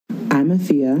I'm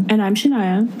Athea. And I'm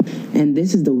Shania. And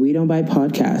this is the We Don't Bite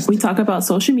podcast. We talk about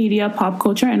social media, pop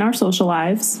culture, and our social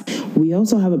lives. We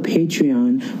also have a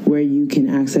Patreon where you can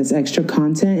access extra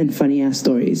content and funny-ass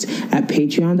stories at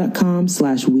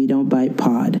patreon.com/We Don't Bite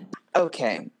Pod.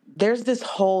 Okay, there's this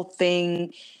whole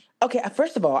thing. Okay,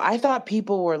 first of all, I thought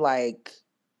people were like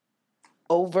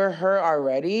over her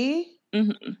already.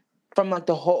 Mm-hmm. From like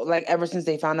the whole, like ever since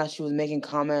they found out she was making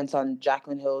comments on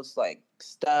Jaclyn Hill's like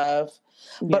stuff.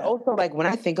 Yeah. But also like when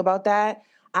I think about that,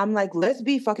 I'm like, let's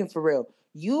be fucking for real.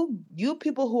 You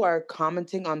people who are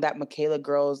commenting on that Michaela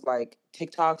girl's like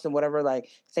TikToks and whatever, like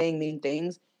saying mean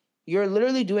things, you're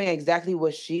literally doing exactly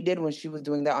what she did when she was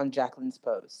doing that on Jaclyn's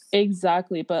post.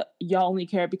 Exactly, but y'all only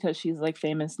care because she's like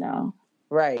famous now.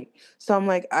 Right. So I'm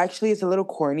like, actually, it's a little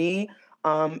corny.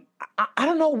 I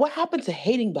don't know what happened to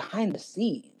hating behind the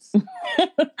scenes.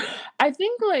 I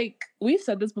think like we've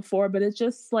said this before, but it's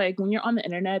just like when you're on the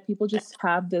internet, people just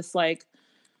have this like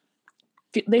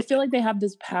they feel like they have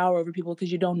this power over people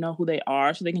because you don't know who they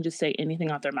are, so they can just say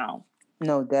anything out their mouth.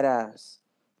 No, dead ass.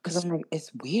 Because I'm like,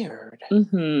 it's weird.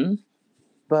 Mm-hmm.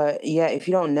 But yeah, if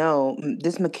you don't know,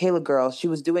 this Michaela girl, she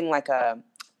was doing like a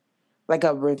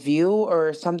review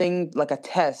or something, like a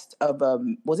test of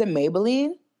was it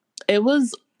Maybelline? It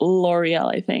was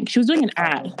L'Oreal, I think. She was doing an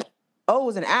ad. Oh, it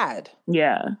was an ad?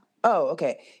 Yeah. Oh,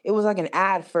 okay. It was like an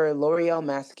ad for L'Oreal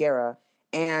mascara.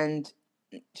 And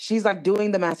she's like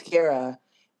doing the mascara.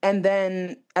 And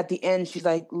then at the end, she's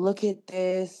like, look at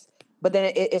this. But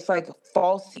then it's like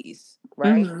falsies,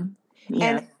 right? Mm-hmm.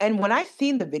 Yeah. And when I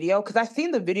seen the video, because I seen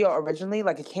the video originally,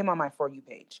 like it came on my For You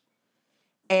page.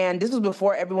 And this was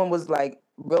before everyone was like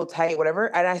real tight,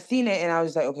 whatever. And I seen it and I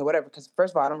was like, okay, whatever. Because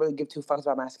first of all, I don't really give two fucks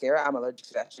about mascara. I'm allergic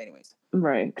to that shit anyways.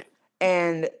 Right.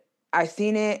 And I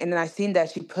seen it, and then I seen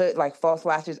that she put like false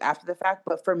lashes after the fact.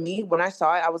 But for me, when I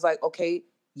saw it, I was like, okay,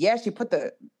 yeah, she put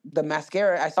the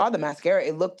mascara. I saw the mascara.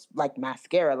 It looked like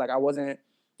mascara. Like I wasn't,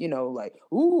 like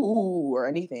ooh or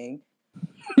anything.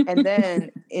 And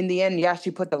then in the end, yeah,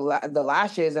 she put the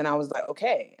lashes, and I was like,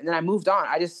 okay. And then I moved on.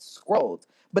 I just scrolled.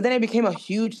 But then it became a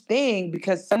huge thing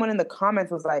because someone in the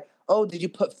comments was like, oh, did you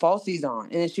put falsies on?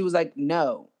 And then she was like,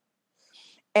 no.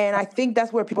 And I think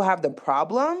that's where people have the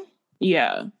problem.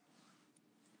 Yeah.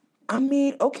 I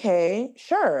mean, okay,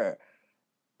 sure.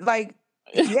 Like,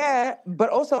 yeah.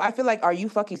 But also, I feel like, are you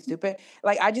fucking stupid?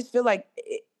 Like, I just feel like,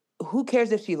 who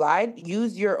cares if she lied?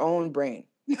 Use your own brain.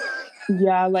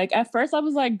 Yeah, like at first I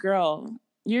was like, girl,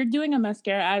 you're doing a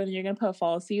mascara ad and you're gonna put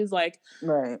falsies. Like,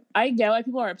 right. I get why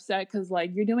people are upset because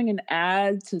like you're doing an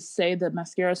ad to say the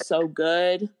mascara is so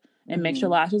good and makes your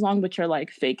lashes long, but you're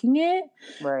like faking it.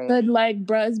 Right. But like,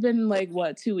 bruh, it's been like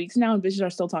what, 2 weeks now, and bitches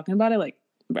are still talking about it. Like,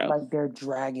 bro, like they're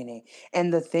dragging it.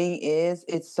 And the thing is,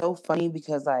 it's so funny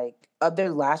because like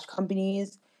other lash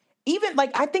companies, even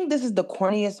like I think this is the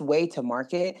corniest way to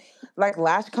market. Like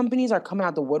lash companies are coming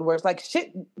out the woodworks, like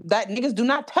shit that niggas do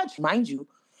not touch, mind you.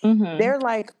 Mm-hmm. They're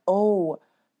like, oh,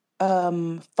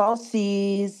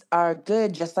 falsies are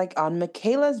good, just like on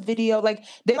Michaela's video. Like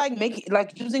they like make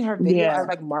like using her video as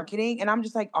like marketing, and I'm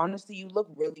just like, honestly, you look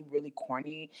really, really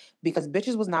corny because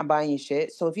bitches was not buying your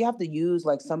shit. So if you have to use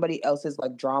like somebody else's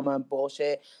like drama and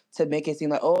bullshit to make it seem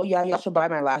like, oh yeah, y'all should buy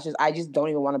my lashes, I just don't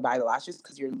even want to buy the lashes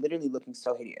because you're literally looking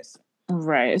so hideous.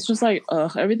 Right. It's just like,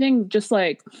 everything just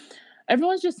like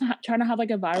everyone's just trying to have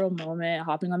like a viral moment,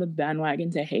 hopping on the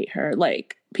bandwagon to hate her.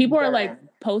 Like people are like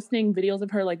posting videos of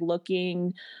her like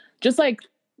looking, just like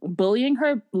bullying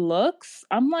her looks.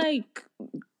 I'm like,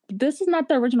 this is not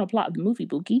the original plot of the movie,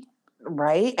 Bookie.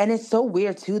 Right? And it's so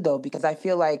weird too though, because I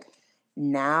feel like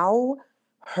now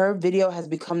her video has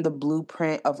become the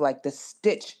blueprint of like the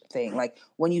stitch thing. Like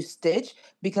when you stitch,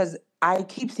 because I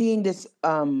keep seeing this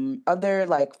other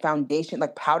like foundation,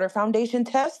 like powder foundation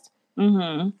test.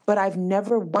 Mm-hmm. But I've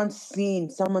never once seen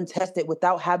someone test it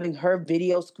without having her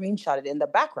video screenshotted in the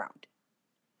background.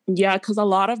 Yeah, because a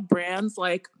lot of brands,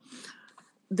 like,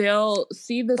 they'll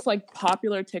see this, like,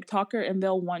 popular TikToker and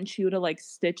they'll want you to, like,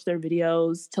 stitch their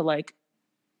videos to, like,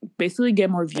 basically get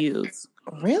more views.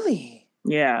 Really?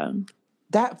 Yeah.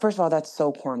 That, first of all, that's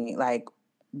so corny. Like,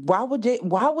 why would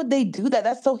they do that?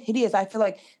 That's so hideous. I feel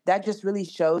like that just really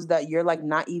shows that you're, like,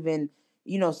 not even,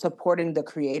 supporting the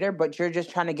creator, but you're just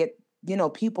trying to get,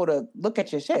 people to look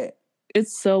at your shit.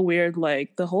 It's so weird.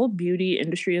 Like, the whole beauty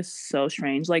industry is so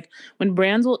strange. Like, when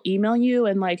brands will email you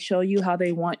and, like, show you how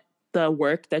they want the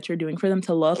work that you're doing for them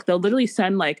to look, they'll literally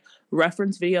send, like,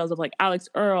 reference videos of, like, Alex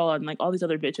Earl and, like, all these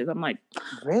other bitches. I'm like,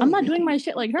 really? I'm not doing my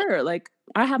shit like her. Like,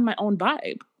 I have my own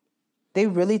vibe. They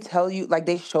really tell you, like,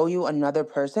 they show you another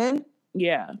person?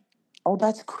 Yeah. Oh,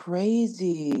 that's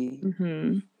crazy.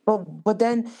 Mm-hmm. But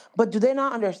do they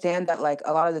not understand that like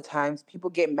a lot of the times people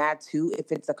get mad too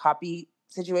if it's a copy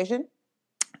situation?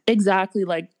 Exactly.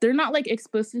 Like they're not like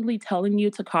explicitly telling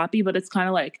you to copy, but it's kind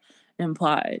of like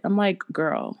implied. I'm like,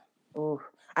 girl. Ooh.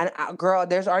 And girl,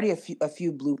 there's already a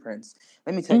few blueprints.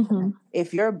 Let me tell you,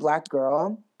 if you're a Black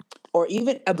girl or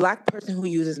even a Black person who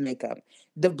uses makeup,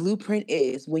 the blueprint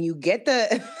is when you get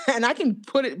the and I can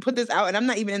put this out, and I'm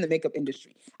not even in the makeup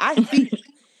industry. I see it.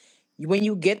 When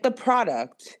you get the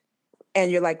product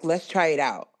and you're like, let's try it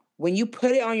out. When you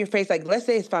put it on your face, like let's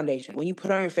say it's foundation. When you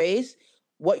put it on your face,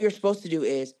 what you're supposed to do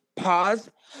is pause,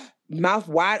 mouth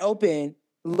wide open,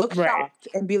 look shocked,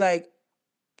 and be like,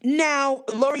 now,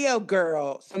 L'Oreal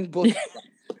girl, some bullshit.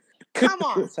 Come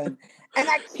on, son. And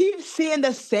I keep seeing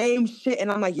the same shit,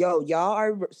 and I'm like, yo, y'all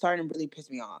are starting to really piss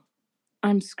me off.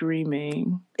 I'm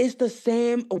screaming. It's the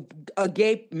same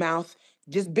agape mouth,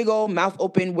 just big old mouth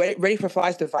open, ready for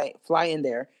flies to fly in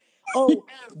there. Oh,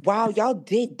 wow, y'all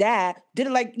did that. Did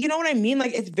it like, you know what I mean?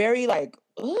 Like, it's very like,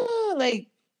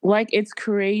 like it's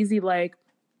crazy. Like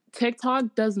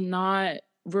TikTok does not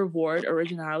reward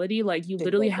originality. Like you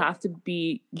literally have to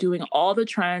be doing all the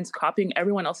trends, copying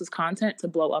everyone else's content to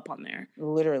blow up on there.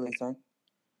 Literally, son.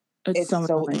 It's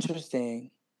so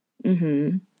interesting.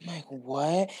 Like,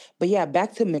 what? But yeah,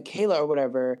 back to Michaela or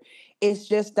whatever. It's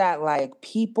just that like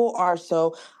people are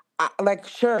so like,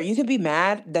 sure, you can be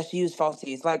mad that she used false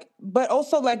teeth, like, but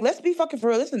also like, let's be fucking for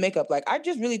real. This is makeup. Like, I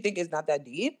just really think it's not that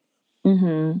deep.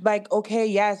 Like, okay,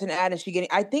 yeah, it's an ad, and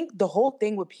I think the whole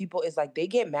thing with people is like they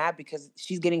get mad because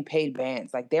she's getting paid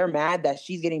bands. Like they're mad that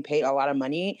she's getting paid a lot of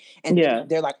money, and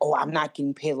they're like, oh, I'm not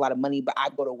getting paid a lot of money, but I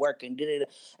go to work and da-da-da.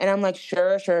 And I'm like,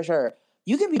 sure.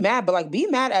 You can be mad, but like be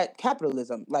mad at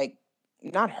capitalism, like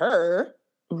not her.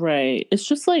 Right. It's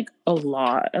just like a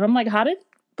lot. And I'm like, how did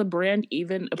the brand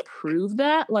even approve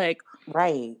that? Like,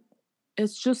 right.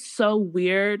 It's just so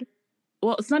weird.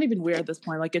 Well, it's not even weird at this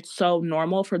point. Like, it's so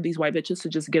normal for these white bitches to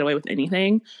just get away with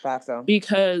anything. So.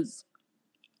 Because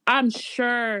I'm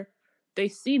sure they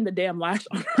seen the damn lash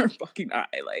on her fucking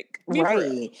eye. Like,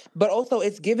 right. But also,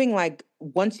 it's giving like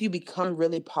once you become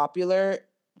really popular,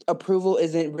 approval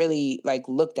isn't really like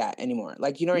looked at anymore.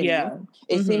 Like, you know what I mean?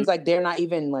 It seems like they're not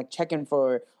even like checking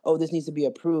for, oh, this needs to be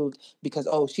approved because,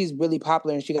 oh, she's really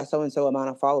popular and she got so and so amount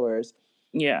of followers.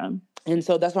 Yeah. And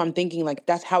so that's what I'm thinking, like,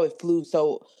 that's how it flew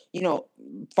so,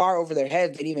 far over their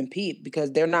heads, they'd even peep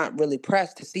because they're not really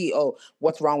pressed to see, oh,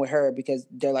 what's wrong with her, because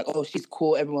they're like, oh, she's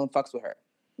cool, everyone fucks with her.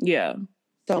 Yeah.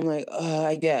 So I'm like,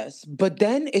 I guess. But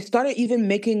then it started even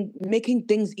making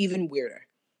things even weirder.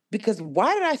 Because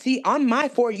why did I see on my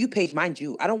For You page, mind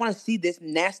you, I don't want to see this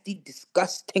nasty,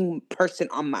 disgusting person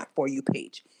on my For You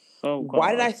page. Oh, God.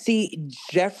 Why did I see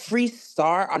Jeffree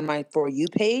Star on my For You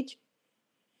page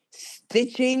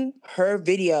stitching her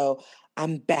video?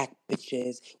 I'm back,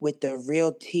 bitches, with the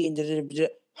real tea and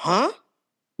huh?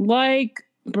 Like,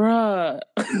 bruh.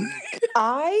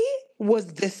 I was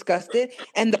disgusted,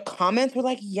 and the comments were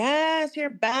like, yes, you're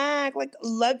back, like,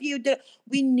 love you,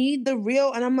 we need the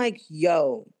real. And I'm like,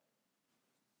 yo,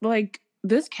 like,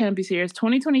 this can't be serious.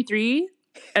 2023,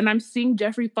 and I'm seeing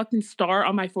Jeffree fucking Star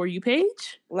on my For You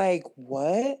page? Like,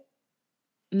 what?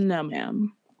 No,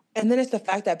 ma'am. And then it's the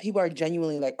fact that people are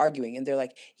genuinely like arguing, and they're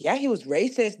like, yeah, he was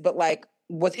racist, but like,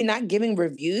 was he not giving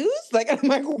reviews? Like, I'm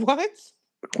like, what?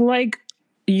 Like,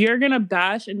 you're gonna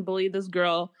bash and bully this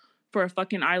girl for a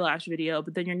fucking eyelash video,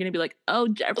 but then you're gonna be like, oh,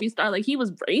 Jeffree Star, like, he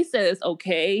was racist,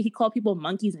 okay? He called people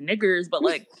monkeys and niggers, but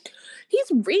like, he's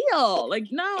real. Like,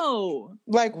 no.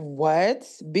 Like, what?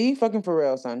 Be fucking for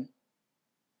real, son.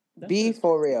 Be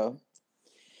for real.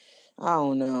 I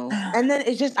don't know. And then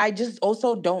I just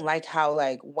also don't like how,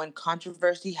 like, when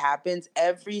controversy happens,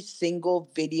 every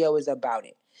single video is about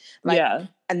it. Like, yeah.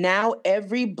 And now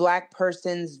every Black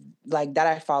person's like that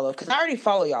I follow, because I already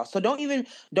follow y'all. So don't even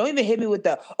hit me with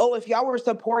the, oh, if y'all were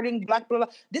supporting Black, blah, blah.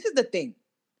 This is the thing.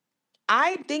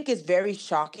 I think it's very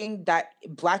shocking that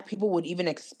Black people would even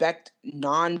expect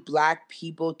non-Black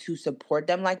people to support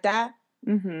them like that,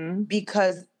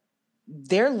 because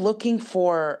they're looking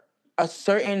for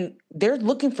they're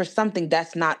looking for something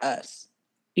that's not us.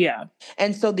 Yeah.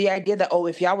 And so the idea that, oh,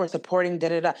 if y'all were supporting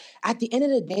da-da-da, at the end of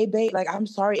the day, babe, like, I'm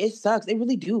sorry, it sucks. They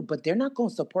really do. But they're not going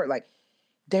to support, like,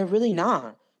 they're really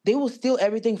not. They will steal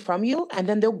everything from you, and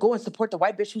then they'll go and support the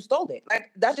white bitch who stole it.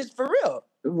 Like, that's just for real.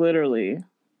 Literally.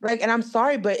 Like, and I'm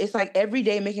sorry, but it's like every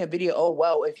day making a video, oh,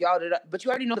 well, if y'all did, but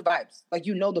you already know the vibes. Like,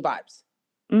 you know the vibes.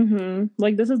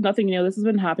 Like, this is nothing new. This has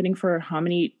been happening for how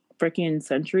many freaking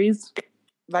centuries?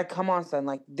 Like, come on, son.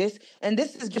 Like, this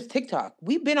is just TikTok.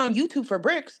 We've been on YouTube for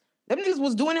bricks. Them niggas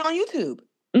was doing it on YouTube.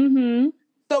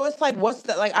 So it's like, what's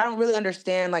the, like, I don't really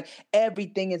understand. Like,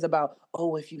 everything is about,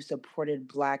 oh, if you supported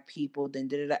Black people, then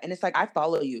da da da. And it's like, I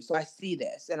follow you. So I see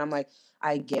this. And I'm like,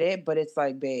 I get it. But it's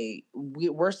like, babe,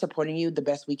 we're supporting you the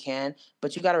best we can.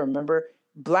 But you got to remember,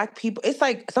 Black people, it's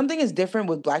like something is different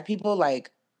with Black people.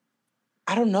 Like,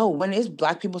 I don't know. When it's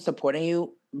Black people supporting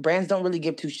you, brands don't really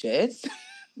give two shits.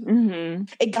 Mm-hmm.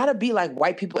 It got to be like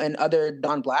white people and other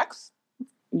non-Blacks.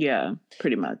 Yeah,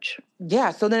 pretty much.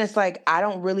 Yeah, so then it's like, I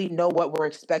don't really know what we're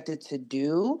expected to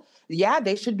do. Yeah,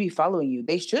 they should be following you.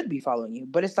 They should be following you.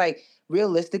 But it's like,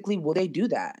 realistically, will they do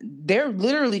that? They're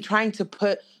literally trying to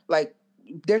put, like,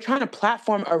 they're trying to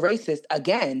platform a racist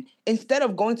again instead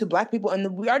of going to Black people.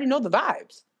 And we already know the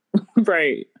vibes.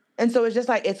 Right. And so it's just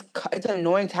like, it's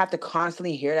annoying to have to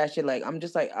constantly hear that shit. Like, I'm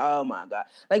just like, oh my God.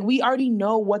 Like, we already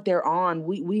know what they're on.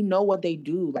 We know what they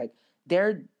do. Like,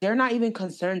 they're not even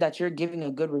concerned that you're giving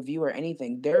a good review or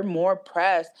anything. They're more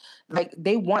pressed. Like,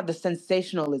 they want the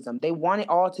sensationalism. They want it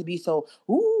all to be so,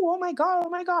 ooh, oh my God, oh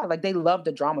my God. Like, they love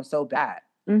the drama so bad.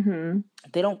 Mm-hmm.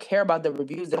 They don't care about the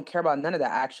reviews. They don't care about none of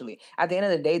that, actually. At the end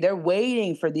of the day, they're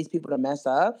waiting for these people to mess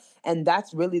up. And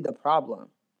that's really the problem.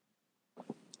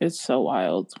 It's so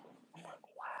wild. Wow.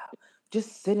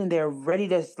 Just sitting there ready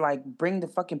to like bring the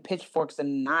fucking pitchforks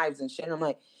and knives and shit. And I'm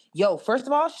like, yo, first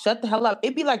of all, shut the hell up.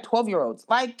 It'd be like 12-year-olds.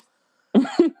 Like,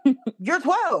 you're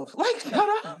 12. Like,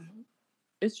 shut up.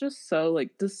 It's just so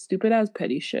like the stupid ass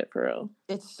petty shit for real.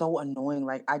 It's so annoying.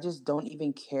 Like, I just don't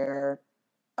even care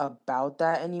about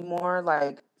that anymore.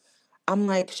 Like, I'm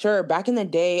like, sure, back in the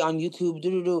day on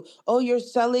YouTube, oh, you're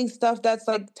selling stuff that's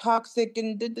like toxic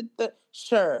and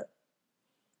sure.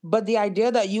 But the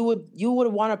idea that you would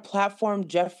want to platform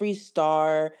Jeffree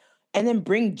Star and then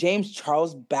bring James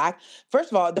Charles back.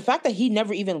 First of all, the fact that he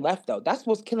never even left, though, that's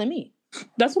what's killing me.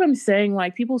 That's what I'm saying.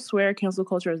 Like, people swear cancel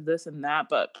culture is this and that,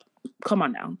 but come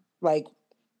on now. Like,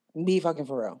 be fucking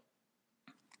for real.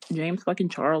 James fucking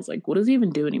Charles, like, what does he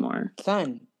even do anymore?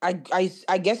 Son, I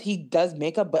guess he does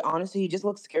makeup, but honestly, he just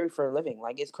looks scary for a living.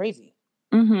 Like, it's crazy.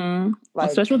 Mm-hmm. Like,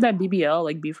 especially with that BBL,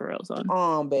 like, be for real, son.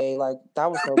 Oh, babe, like,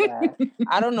 that was so bad.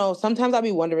 I don't know. Sometimes I'll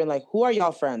be wondering, like, who are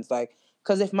y'all friends? Like,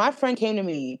 because if my friend came to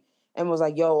me and was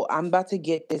like, yo, I'm about to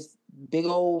get this big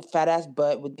old fat ass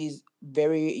butt with these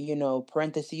very,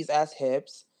 parentheses ass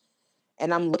hips,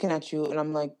 and I'm looking at you and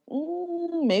I'm like,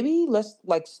 maybe let's,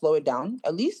 like, slow it down.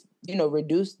 At least,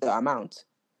 reduce the amount.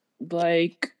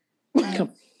 Like,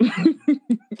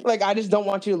 like, I just don't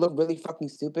want you to look really fucking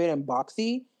stupid and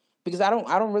boxy. Because I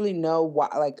don't really know why.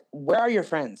 Like, where are your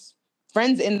friends?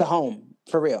 Friends in the home,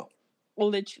 for real.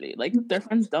 Literally, like, their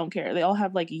friends don't care. They all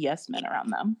have like yes men around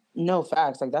them. No,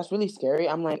 facts. Like, that's really scary.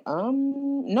 I'm like,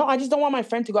 no, I just don't want my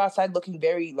friend to go outside looking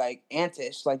very like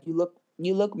antish. Like, you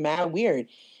look mad weird.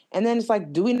 And then it's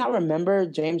like, do we not remember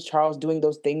James Charles doing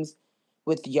those things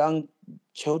with young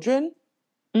children?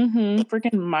 Mm-hmm.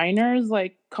 Freaking minors.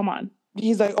 Like, come on.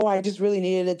 He's like, oh, I just really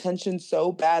needed attention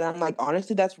so bad. I'm like,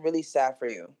 honestly, that's really sad for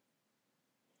you.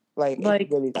 Like, it's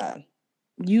really bad.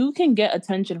 You can get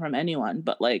attention from anyone,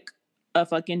 but like a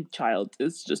fucking child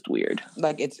is just weird.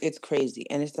 Like, it's crazy.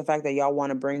 And it's the fact that y'all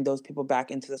want to bring those people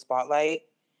back into the spotlight.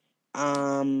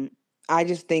 I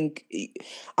just think,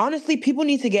 honestly, people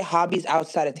need to get hobbies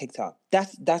outside of TikTok.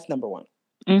 That's number one.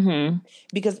 Mm-hmm.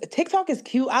 Because TikTok is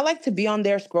cute. I like to be on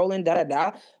there scrolling,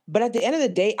 But at the end of the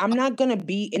day, I'm not going to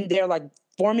be in there like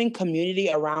forming community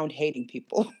around hating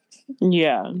people.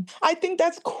 Yeah. I think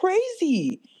that's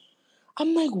crazy.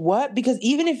 I'm like, what? Because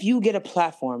even if you get a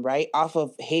platform, right, off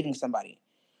of hating somebody,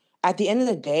 at the end of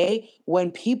the day,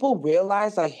 when people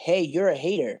realize, like, hey, you're a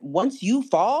hater, once you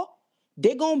fall,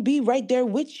 they're going to be right there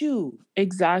with you.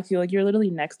 Exactly. Like, you're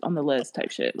literally next on the list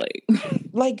type shit. Like,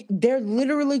 like, they're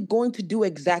literally going to do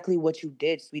exactly what you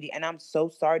did, sweetie. And I'm so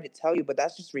sorry to tell you, but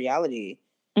that's just reality.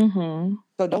 Mm-hmm.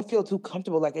 So don't feel too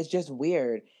comfortable. Like, it's just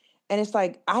weird. And it's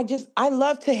like, I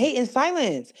love to hate in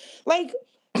silence. Like,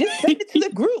 just send it to the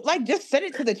group. Like, just send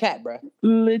it to the chat, bro.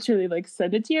 Literally, like,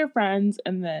 send it to your friends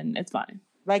and then it's fine.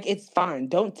 Like, it's fine.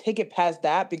 Don't take it past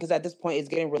that, because at this point it's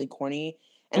getting really corny.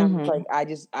 And I'm like, I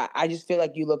just feel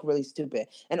like you look really stupid.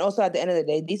 And also, at the end of the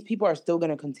day, these people are still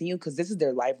going to continue because this is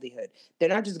their livelihood. They're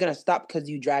not just going to stop because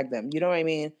you drag them. You know what I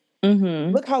mean?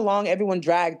 Mm-hmm. Look how long everyone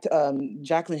dragged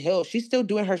Jaclyn Hill. She's still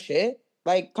doing her shit.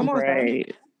 Like, come on, right.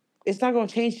 Son. It's not going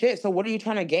to change shit. So what are you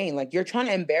trying to gain? Like, you're trying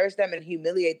to embarrass them and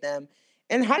humiliate them.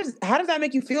 And how does that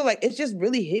make you feel? Like, it's just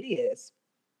really hideous.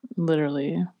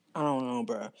 Literally. I don't know,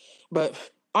 bro. But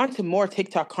on to more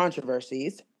TikTok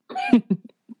controversies.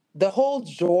 The whole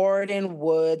Jordyn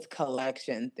Woods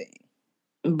collection thing.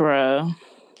 Bruh.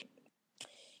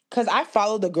 Because I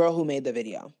followed the girl who made the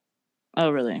video.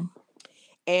 Oh, really?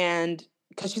 And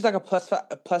because she's like a plus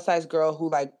size girl who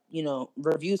like, you know,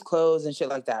 reviews clothes and shit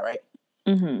like that, right?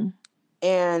 Mm-hmm.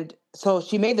 And so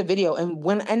she made the video, and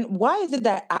why is it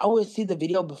that I always see the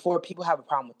video before people have a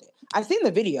problem with it? I've seen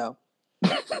the video,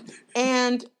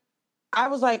 and I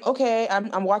was like, okay,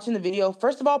 I'm watching the video.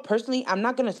 First of all, personally, I'm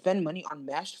not gonna spend money on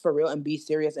mesh for real and be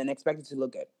serious and expect it to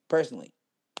look good. Personally,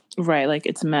 right? Like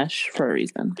it's mesh for a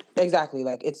reason. Exactly,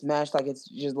 like it's mesh, like it's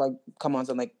just like come on,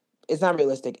 son, like it's not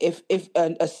realistic. If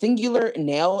a singular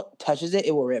nail touches it,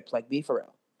 it will rip. Like be for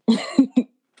real.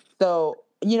 So,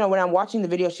 you know, when I'm watching the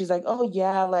video, she's like, oh,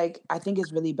 yeah, like, I think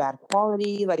it's really bad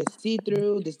quality. Like, it's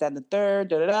see-through, this, that, and the third,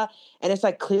 da-da-da. And it's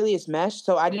like, clearly it's mesh.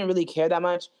 So I didn't really care that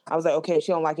much. I was like, okay,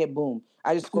 she don't like it, boom.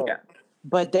 I just scrolled. Yeah.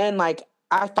 But then, like,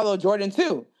 I follow Jordan,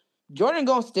 too. Jordan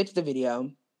gonna stitch the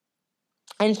video.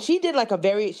 And she did like a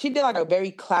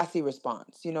very classy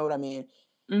response. You know what I mean?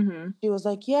 Mm-hmm. She was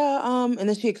like, yeah, and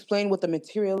then she explained what the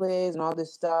material is and all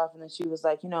this stuff. And then she was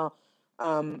like, you know,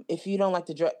 if you don't like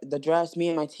the dress, me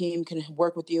and my team can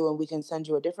work with you and we can send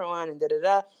you a different one and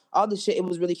da-da-da. All this shit, it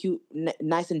was really cute,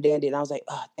 nice and dandy. And I was like,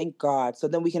 oh, thank God. So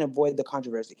then we can avoid the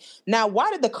controversy. Now,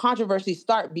 why did the controversy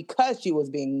start? Because she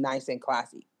was being nice and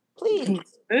classy. Please.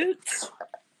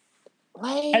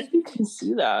 I didn't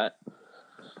see that.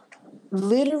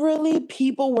 Literally,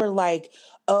 people were like,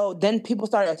 oh, then people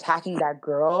started attacking that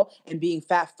girl and being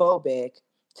fat phobic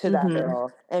to that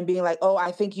girl and being like, oh,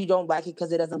 I think you don't like it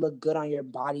because it doesn't look good on your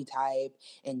body type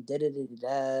and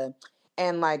da-da-da-da-da.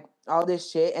 And like all this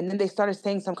shit. And then they started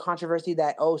saying some controversy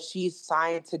that, oh, she's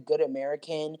signed to Good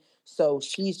American. So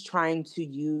she's trying to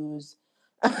use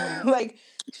like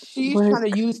she's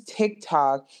trying to use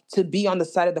TikTok to be on the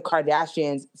side of the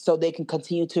Kardashians so they can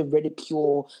continue to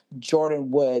ridicule Jordyn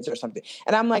Woods or something.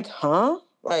 And I'm like, huh?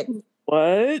 Like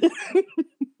what?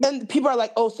 And people are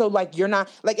like, oh, so like you're not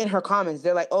like in her comments,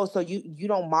 they're like, oh, so you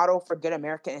don't model for Good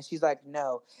American? And she's like,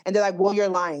 no. And they're like, well, you're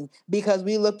lying because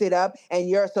we looked it up and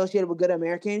you're associated with Good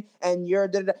American and you're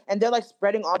and they're like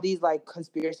spreading all these like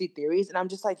conspiracy theories. And I'm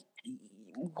just like,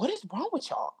 what is wrong with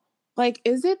y'all? Like,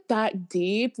 is it that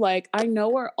deep? Like, I know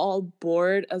we're all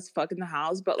bored as fuck in the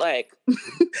house, but like,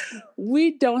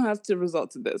 we don't have to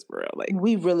resort to this, bro. Like,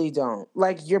 we really don't.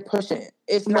 Like, you're pushing it.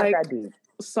 It's not like, that deep.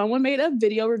 Someone made a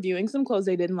video reviewing some clothes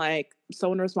they didn't like.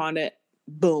 Someone responded,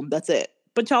 boom, that's it.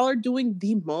 But y'all are doing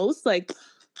the most. Like,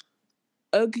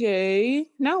 okay,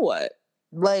 now what?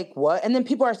 Like what? And then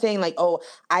people are saying like, oh,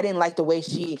 I didn't like the way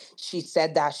she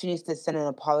said that. She needs to send an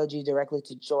apology directly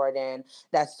to Jordan.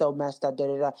 That's so messed up. Da,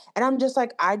 da, da. And I'm just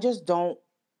like, I just don't.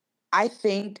 I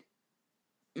think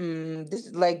this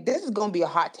is gonna be a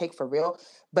hot take for real.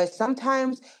 But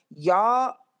sometimes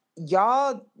y'all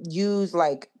use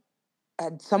like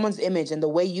someone's image and the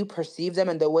way you perceive them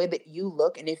and the way that you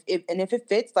look, and if it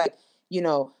fits, like, you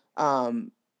know,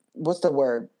 what's the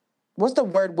word? What's the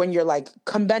word when you're like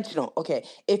conventional? Okay,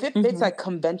 if it fits like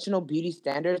conventional beauty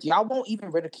standards, y'all won't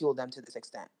even ridicule them to this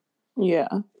extent. Yeah.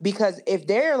 Because if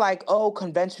they're like, oh,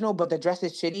 conventional, but the dress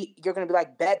is shitty, you're gonna be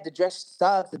like, bet the dress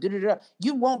sucks.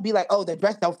 You won't be like, oh, the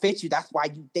dress don't fit you. That's why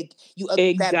you think you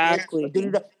exactly. You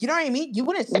know what I mean? You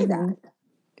wouldn't say that.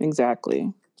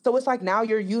 Exactly. So it's like now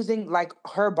you're using like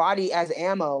her body as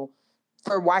ammo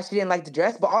for why she didn't like the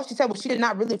dress, but all she said was she did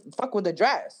not really fuck with the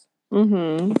dress.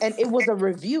 And it was a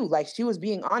review. Like, she was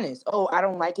being honest. Oh, I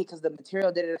don't like it because the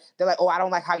material did it. They're like, oh, I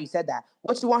don't like how you said that.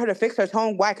 What, you want her to fix her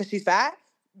tone? Why? Because she's fat?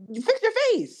 You fix your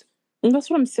face. And that's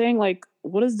what I'm saying. Like,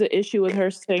 what is the issue with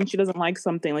her saying she doesn't like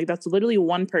something? Like, that's literally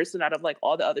one person out of like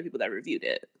all the other people that reviewed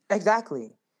it.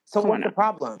 Exactly. So what's the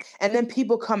problem? And then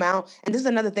people come out, and this is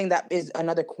another thing that is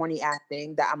another corny ass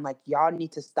thing that I'm like, y'all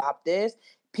need to stop this.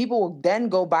 People will then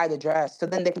go buy the dress. So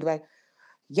then they can be like,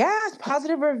 yes,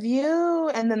 positive review.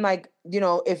 And then, like, you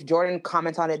know, if Jordan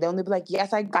comments on it, they'll only be like,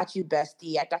 yes, I got you,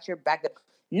 bestie. I got your back.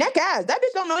 Neck ass. That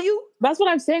bitch don't know you. That's what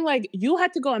I'm saying. Like, you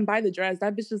had to go and buy the dress.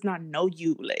 That bitch does not know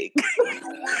you. Like,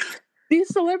 these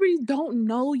celebrities don't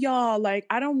know y'all. Like,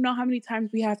 I don't know how many times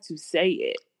we have to say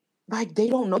it. Like, they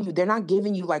don't know you. They're not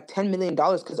giving you like $10 million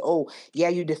because, oh, yeah,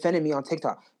 you defended me on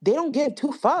TikTok. They don't give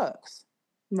two fucks.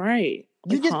 Right.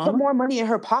 You just put more money in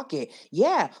her pocket.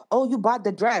 Yeah. Oh, you bought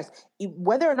the dress.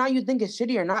 Whether or not you think it's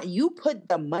shitty or not, you put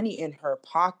the money in her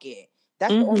pocket.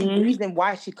 That's the only reason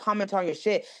why she comments on your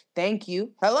shit. Thank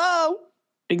you. Hello.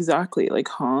 Exactly. Like,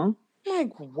 huh?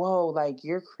 Like, whoa, like,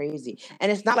 you're crazy.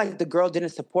 And it's not like the girl didn't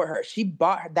support her. She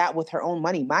bought that with her own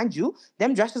money. Mind you,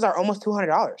 them dresses are almost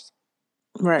 $200.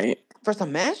 Right. For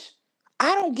some mesh?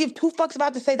 I don't give two fucks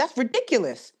about to say that's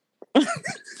ridiculous.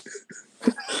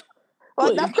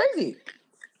 Like, that's crazy.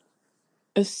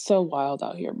 It's so wild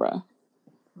out here, bro.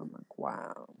 I'm like,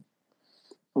 wow.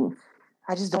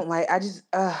 I just don't like.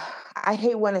 I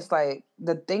hate when it's like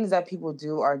the things that people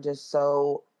do are just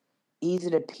so easy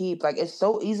to peep. Like it's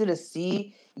so easy to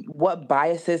see what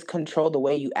biases control the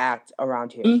way you act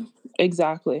around here.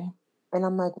 Exactly. And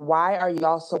I'm like, why are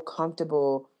y'all so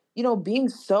comfortable, being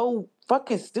so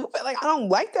fucking stupid? Like, I don't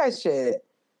like that shit.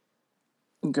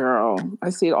 Girl, I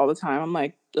see it all the time. I'm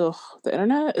like, ugh, the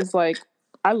internet is like,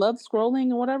 I love scrolling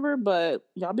and whatever, but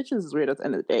y'all bitches is weird at the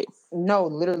end of the day. No,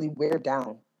 literally wear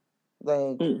down.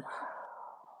 Like,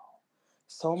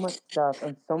 so much stuff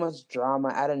and so much drama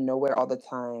out of nowhere all the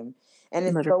time. And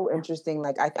it's so interesting.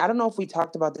 Like, I don't know if we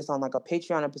talked about this on like a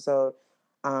Patreon episode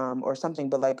or something,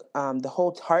 but like the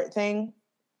whole Tarte thing.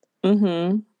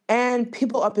 Mm-hmm. And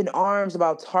people up in arms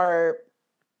about Tarte.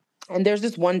 And there's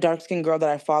this one dark skinned girl that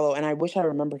I follow, and I wish I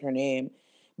remembered her name,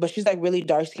 but she's like really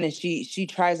dark skinned, and she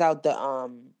tries out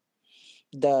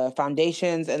the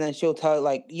foundations, and then she'll tell,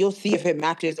 like, you'll see if it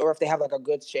matches or if they have like a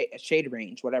good shade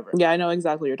range, whatever. Yeah, I know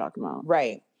exactly what you're talking about.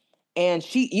 Right. And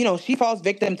she falls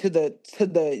victim to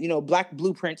the Black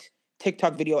Blueprint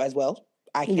TikTok video as well.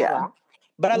 I can't lie.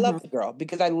 But I love the girl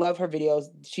because I love her videos.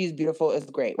 She's beautiful, it's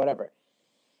great, whatever.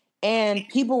 And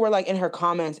people were like in her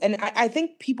comments, and I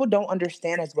think people don't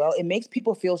understand as well. It makes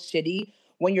people feel shitty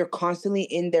when you're constantly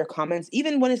in their comments,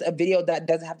 even when it's a video that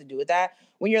doesn't have to do with that.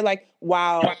 When you're like,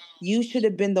 wow, you should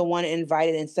have been the one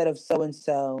invited instead of so and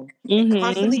so. And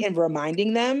constantly and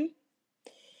reminding them.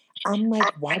 I'm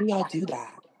like, why do y'all do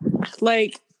that?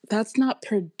 Like, that's not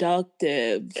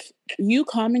productive. You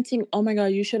commenting, oh my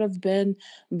God, you should have been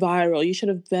viral. You should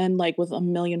have been like with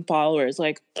 1 million followers.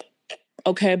 Like,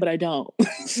 okay, but I don't.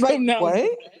 So like, now what?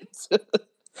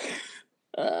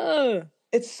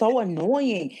 It's so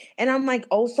annoying. And I'm like,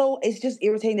 also, it's just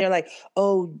irritating. They're like,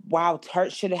 oh, wow,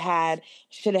 Tarte should have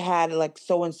had like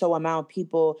so-and-so amount of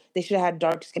people. They should have had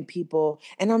dark-skinned people.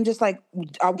 And I'm just like,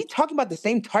 are we talking about the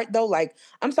same Tarte though? Like,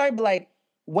 I'm sorry, but like,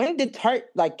 when did Tarte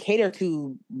like cater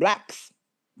to Blacks?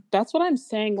 That's what I'm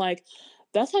saying. Like,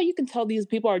 that's how you can tell these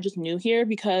people are just new here,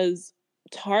 because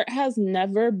Tarte has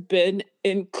never been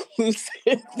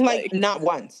inclusive. Like, not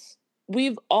once.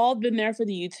 We've all been there for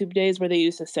the YouTube days where they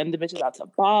used to send the bitches out to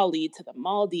Bali, to the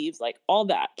Maldives, like all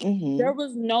that. There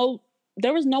was no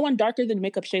one darker than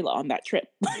Makeup Shayla on that trip.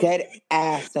 Dead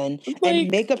ass, and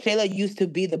Makeup Shayla used to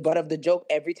be the butt of the joke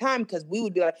every time, because we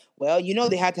would be like, well,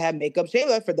 they had to have Makeup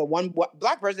Shayla for the one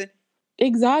Black person.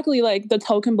 Exactly, like the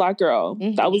token Black girl.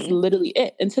 That was literally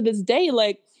it. And to this day,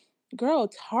 like, girl,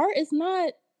 Tarte is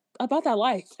not about that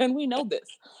life, and we know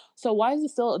this. So why is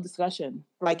it still a discussion?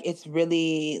 Like, it's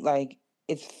really like,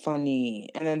 it's funny.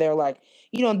 And then they're like,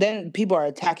 then people are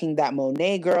attacking that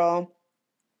Monet girl.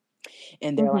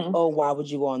 And they're like, oh, why would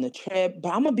you go on the trip? But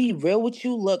I'm going to be real with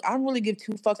you. Look, I don't really give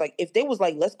two fucks. Like, if they was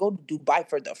like, let's go to Dubai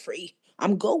for the free,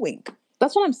 I'm going.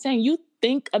 That's what I'm saying. You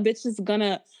think a bitch is going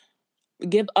to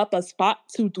give up a spot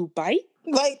to Dubai?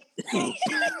 Like,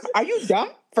 are you dumb?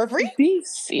 For free? Be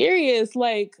serious.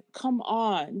 Like, come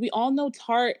on. We all know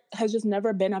Tarte has just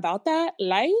never been about that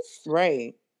life.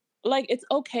 Right. Like, it's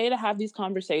okay to have these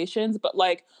conversations, but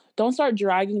like, don't start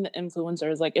dragging the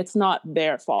influencers. Like, it's not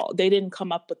their fault. They didn't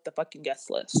come up with the fucking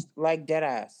guest list. Like, dead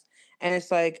ass. And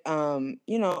it's like, I don't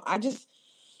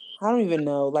even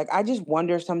know. Like, I just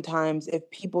wonder sometimes if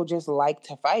people just like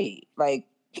to fight. Like,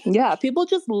 yeah, people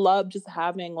just love just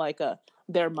having like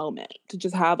their moment to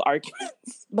just have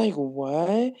arguments. Like,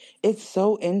 what? It's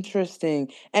so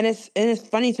interesting. And it's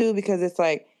funny too, because it's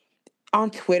like on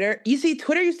Twitter, you see,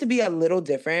 Twitter used to be a little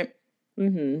different.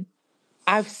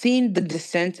 I've seen the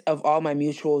descent of all my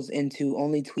mutuals into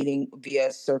only tweeting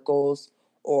via circles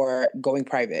or going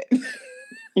private.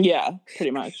 Yeah,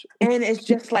 pretty much. And it's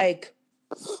just like,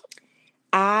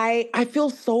 I feel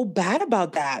so bad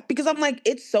about that, because I'm like,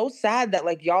 it's so sad that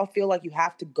like y'all feel like you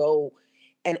have to go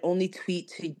and only tweet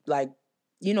to like,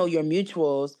 your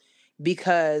mutuals,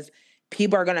 because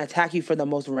people are gonna attack you for the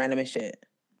most random shit.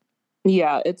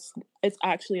 Yeah, it's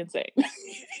actually insane.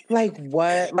 Like,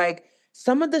 what? Like,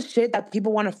 some of the shit that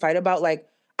people want to fight about, like,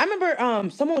 I remember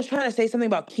someone was trying to say something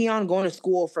about Keon going to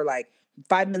school for like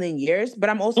 5 million years, but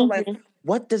I'm also like,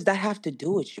 what does that have to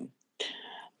do with you?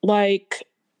 Like,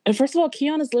 and first of all,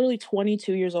 Keon is literally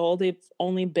 22 years old. They've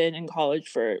only been in college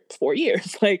for 4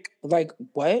 years. Like,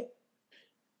 what?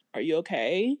 Are you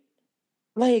okay?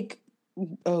 Like,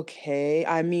 okay.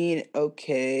 I mean,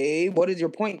 okay. What is your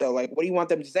point though? Like, what do you want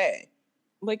them to say?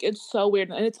 Like, it's so weird.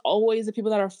 And it's always the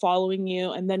people that are following you.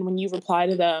 And then when you reply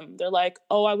to them, they're like,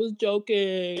 oh, I was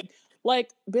joking. Like,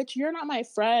 bitch, you're not my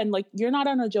friend. Like, you're not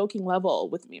on a joking level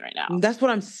with me right now. That's what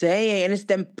I'm saying. And it's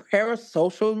them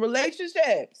parasocial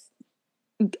relationships.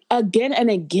 again and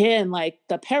again, like,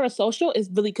 the parasocial is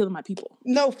really killing my people.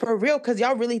 No, for real, because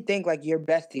y'all really think, like, you're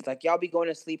besties. Like, y'all be going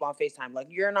to sleep on FaceTime. Like,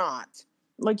 you're not.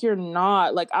 Like, you're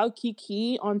not. Like, I'll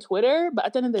kiki on Twitter, but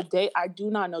at the end of the day, I do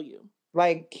not know you.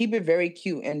 Like, keep it very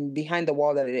cute and behind the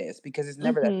wall that it is, because it's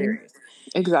never that serious.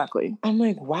 Exactly. I'm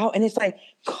like, wow. And it's, like,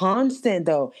 constant,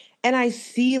 though. And I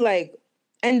see, like,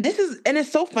 and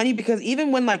it's so funny because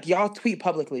even when, like, y'all tweet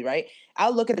publicly, right?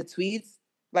 I'll look at the tweets,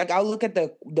 like, I'll look at the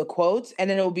quotes, and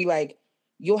then it'll be like,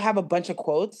 you'll have a bunch of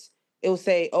quotes. It'll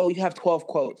say, oh, you have 12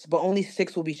 quotes, but only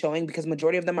 6 will be showing because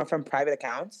majority of them are from private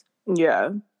accounts.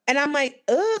 Yeah. And I'm like,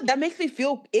 ugh, that makes me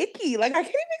feel icky. Like, I can't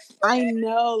even explain. I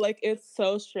know, like, it's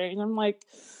so strange. I'm like,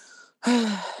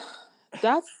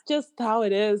 that's just how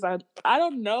it is. I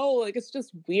don't know. Like, it's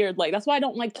just weird. Like, that's why I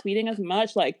don't like tweeting as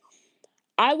much. Like,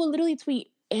 I will literally tweet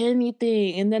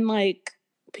anything, and then, like,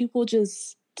 people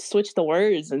just switch the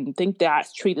words and think that I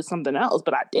tweeted something else,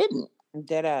 but I didn't.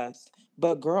 Dead ass.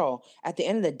 But girl, at the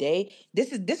end of the day,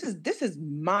 this is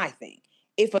my thing.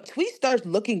 If a tweet starts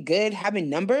looking good, having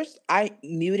numbers, I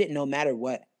mute it no matter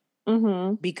what.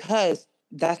 Because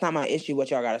that's not my issue.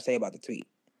 What y'all got to say about the tweet?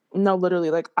 No,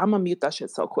 literally, like, I'm gonna mute that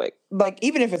shit so quick. Like,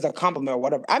 even if it's a compliment or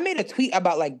whatever. I made a tweet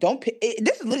about, like,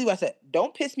 this is literally what I said.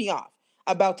 Don't piss me off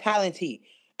about Talent T.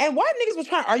 And why niggas was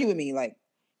trying to argue with me, like,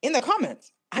 in the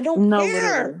comments? I don't care.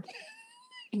 Literally.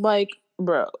 Like,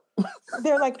 bro.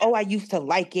 They're like, oh, I used to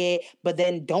like it, but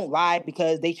then don't lie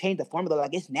because they changed the formula.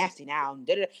 Like, it's nasty now.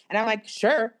 And I'm like,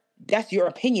 sure, that's your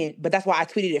opinion, but that's why I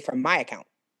tweeted it from my account.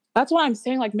 That's why I'm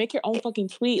saying, like, make your own fucking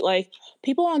tweet. Like,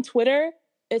 people on Twitter,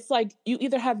 it's like you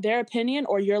either have their opinion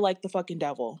or you're like the fucking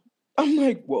devil. I'm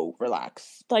like, whoa,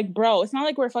 relax. Like, bro, it's not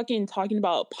like we're fucking talking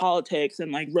about politics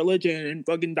and, like, religion and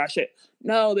fucking that shit.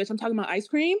 No, bitch, I'm talking about ice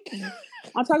cream.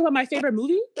 I'm talking about my favorite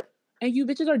movie, and you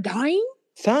bitches are dying?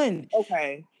 Son.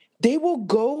 Okay. They will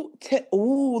go to,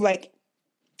 like,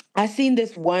 I seen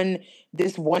this one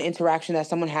interaction that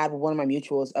someone had with one of my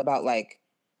mutuals about, like,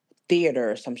 theater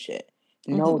or some shit.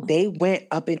 No, they went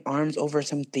up in arms over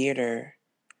some theater.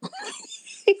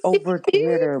 Over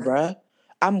theater, bruh.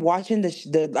 I'm watching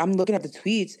I'm looking at the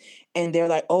tweets, and they're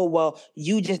like, oh, well,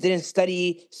 you just didn't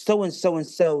study so and so and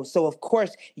so. So of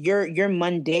course your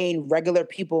mundane, regular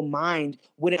people mind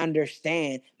wouldn't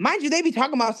understand. Mind you, they be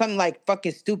talking about something like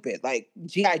fucking stupid, like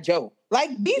G.I. Joe. Like,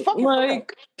 be fucking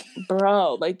like,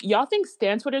 bro, like, y'all think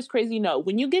Stan Twitter is crazy? No.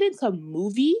 When you get into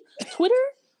movie Twitter,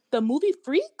 the movie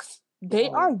freaks, they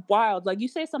are wild. Like, you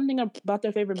say something about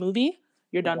their favorite movie,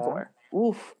 you're done for.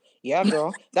 Oof. Yeah,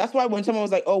 girl. That's why when someone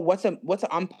was like, oh, what's an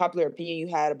unpopular opinion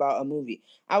you had about a movie?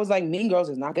 I was like, Mean Girls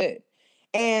is not good.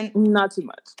 And not too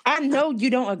much. I know you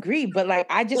don't agree, but, like,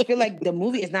 I just feel like the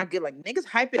movie is not good. Like, niggas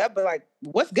hype it up, but, like,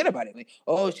 what's good about it? Like,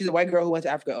 oh, she's a white girl who went to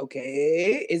Africa.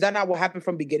 Okay. Is that not what happened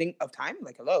from beginning of time?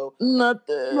 Like, hello.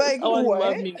 Nothing. Like, oh, what? I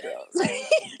love Mean Girls.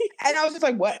 And I was just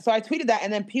like, what? So I tweeted that,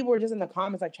 and then people were just in the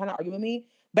comments, like, trying to argue with me.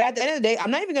 But at the end of the day,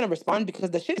 I'm not even going to respond because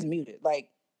the shit is muted. Like,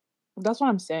 that's what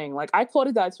I'm saying. Like, I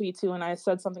quoted that tweet too, and I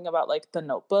said something about, like, The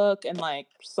Notebook and, like,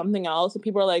 something else, and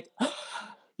people are like,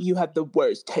 you had the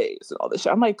worst taste and all this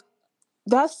shit. I'm like,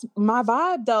 that's my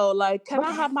vibe though. Like, can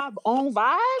I have my own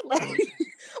vibe? Like,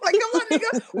 come on,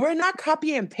 nigga. We're not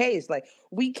copy and paste. Like,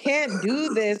 we can't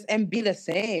do this and be the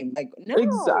same. Like, no.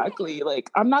 Exactly.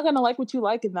 Like, I'm not gonna like what you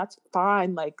like, and that's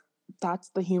fine. Like, that's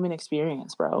the human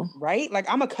experience, bro. Right? Like,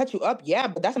 I'm gonna cut you up, yeah,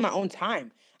 but that's in my own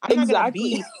time. I'm not gonna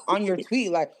be on your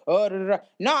tweet like, oh, da, da, da.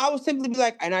 No, I will simply be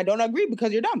like, and I don't agree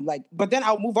because you're dumb. Like, but then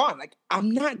I'll move on. Like,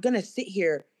 I'm not gonna sit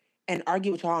here and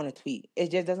argue with y'all on a tweet. It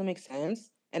just doesn't make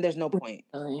sense, and there's no point.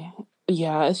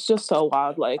 Yeah, it's just so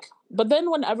wild. Like, but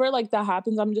then whenever, like, that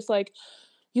happens, I'm just like,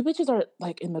 you bitches are,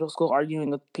 like, in middle school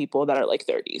arguing with people that are, like,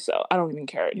 30, so I don't even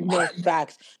care anymore. No,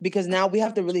 facts. Because now we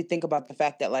have to really think about the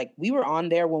fact that, like, we were on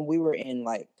there when we were in,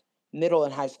 like, middle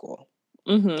and high school.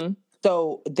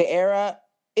 So the era,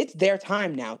 it's their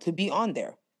time now to be on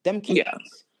there. Them kids. Yeah.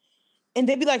 And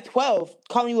they'd be like 12,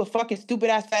 calling you a fucking stupid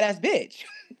ass, fat ass bitch.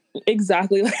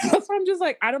 Exactly. That's why I'm just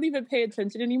like, I don't even pay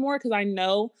attention anymore because I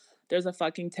know there's a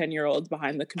fucking 10-year-old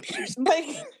behind the computer. Like,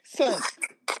 son,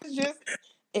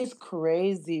 it's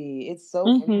crazy. It's so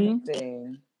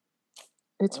interesting.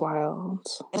 It's wild.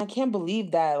 And I can't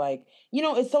believe that, like, you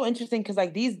know, it's so interesting because,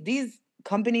 like, these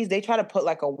companies, they try to put,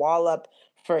 like, a wall up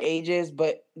for ages,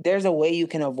 but there's a way you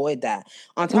can avoid that.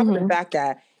 On top of the fact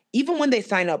that even when they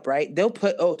sign up, right, they'll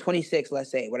put, 26, let's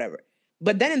say, whatever.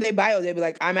 But then in their bio, they'll be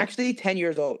like, I'm actually 10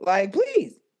 years old. Like,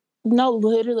 please. No,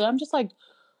 literally. I'm just like,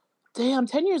 damn,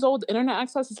 10 years old, internet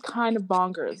access is kind of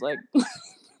bonkers. Like,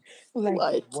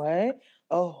 like what?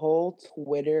 a whole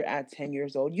Twitter at 10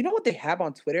 years old. You know what they have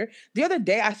on Twitter? The other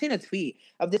day, I seen a tweet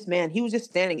of this man. He was just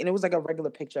standing, and it was like a regular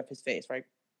picture of his face, right?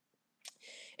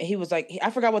 And he was like,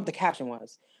 I forgot what the caption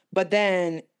was, but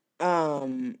then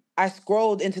I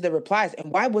scrolled into the replies,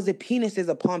 and why was it penises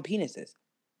upon penises?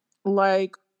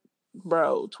 Like,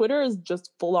 bro, Twitter is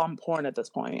just full on porn at this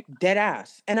point. Dead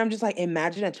ass. And I'm just like,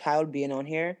 imagine a child being on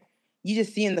here. You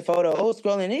just see in the photo,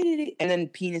 scrolling, and then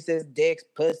penises, dicks,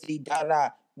 pussy, da da.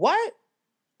 What?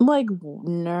 Like,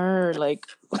 nerd, like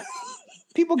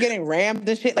people getting rammed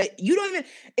and shit. Like, you don't even.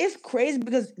 It's crazy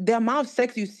because the amount of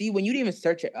sex you see when you didn't even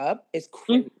search it up is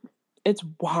crazy. It's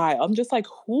wild. I'm just like,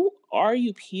 who are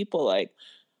you people? Like,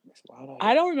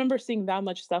 I don't remember seeing that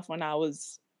much stuff when I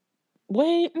was.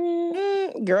 Wait,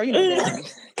 girl, you know,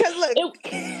 because look,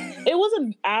 it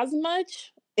wasn't as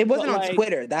much. It wasn't on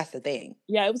Twitter. That's the thing.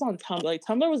 Yeah, it was on Tumblr. Like,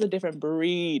 Tumblr was a different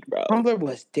breed, bro. Tumblr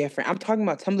was different. I'm talking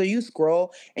about Tumblr. You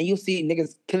scroll and you see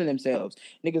niggas killing themselves.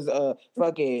 Niggas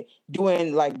fucking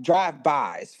doing like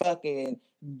drive-bys. Fucking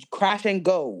crash and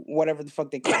go. Whatever the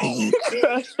fuck they call it.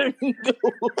 Crash and go.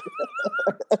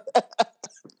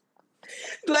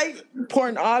 Like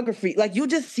pornography. Like you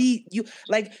just see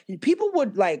like people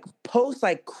would like post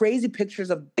like crazy pictures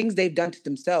of things they've done to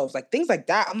themselves. Like things like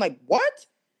that. I'm like, what?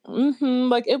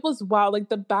 Like it was wild. Like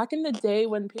the back in the day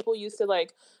when people used to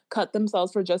like cut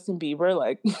themselves for Justin Bieber,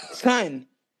 like son,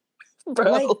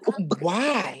 bro, like,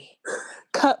 why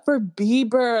cut for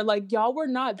Bieber? Like y'all were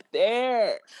not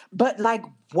there. But like,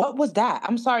 what was that?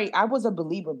 I'm sorry, I was a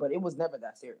believer, but it was never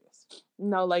that serious.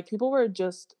 No, like people were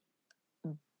just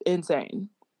insane,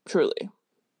 truly.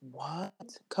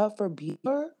 What? Cut for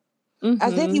Bieber?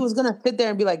 As if he was gonna sit there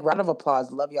and be like, round of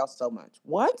applause, love y'all so much.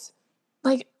 What?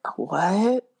 Like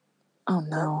what? Oh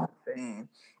no.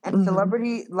 And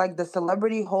celebrity, like the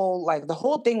celebrity whole, like the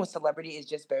whole thing with celebrity is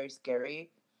just very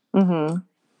scary.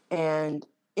 And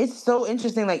it's so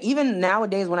interesting. Like even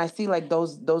nowadays when I see like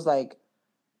those like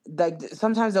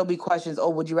sometimes there'll be questions,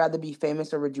 oh, would you rather be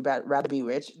famous or would you rather be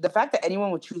rich? The fact that anyone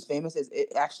would choose famous is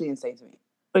actually insane to me.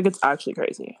 Like it's actually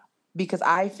crazy. Because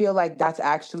I feel like that's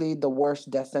actually the worst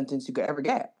death sentence you could ever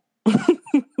get.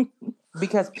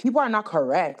 Because people are not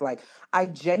correct. Like, I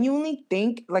genuinely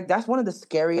think, like, that's one of the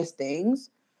scariest things.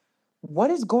 What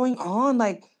is going on?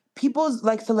 Like, people's,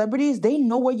 like, celebrities, they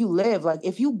know where you live. Like,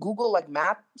 if you Google, like,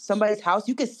 map somebody's house,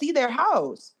 you can see their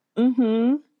house.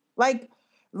 Like,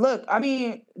 look, I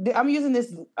mean, I'm using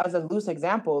this as a loose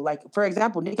example. Like, for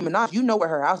example, Nicki Minaj, you know where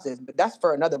her house is, but that's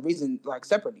for another reason, like,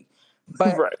 separately.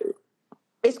 But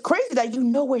it's crazy that you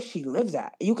know where she lives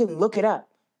at. You can look it up.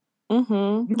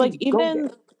 Like,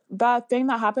 even that thing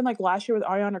that happened like last year with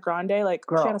Ariana Grande, like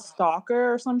she had a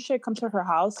stalker or some shit come to her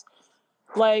house.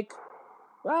 Like,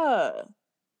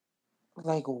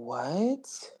 like what?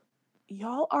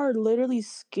 Y'all are literally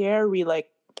scary. Like,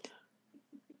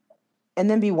 and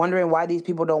then be wondering why these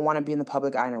people don't want to be in the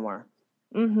public eye anymore.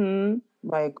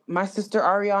 Like my sister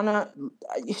Ariana,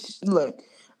 look,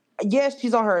 yes,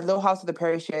 she's on her Little House of the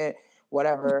Prairie shit,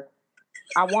 whatever.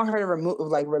 I want her to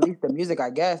release the music, I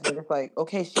guess, but it's like,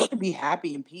 okay, she should be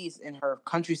happy in peace in her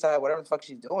countryside, whatever the fuck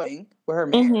she's doing with her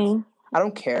man. I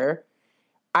don't care.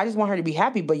 I just want her to be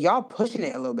happy, but y'all pushing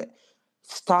it a little bit.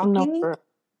 Stalking,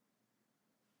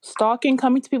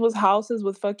 coming to people's houses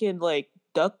with fucking like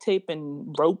duct tape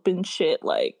and rope and shit.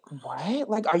 Like, what?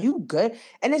 Like, are you good?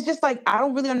 And it's just like, I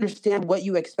don't really understand what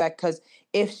you expect, because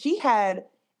if she had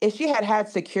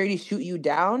security shoot you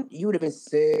down, you would have been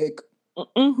sick.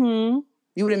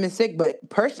 You would have been sick. But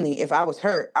personally, if I was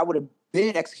her, I would have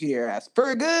been executed your ass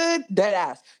for good. Dead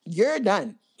ass. You're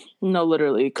done. No,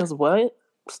 literally. Because what?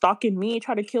 Stalking me,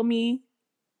 try to kill me?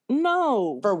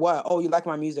 No. For what? Oh, you like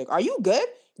my music? Are you good?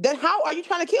 Then how are you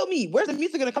trying to kill me? Where's the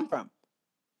music gonna come from?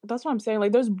 That's what I'm saying.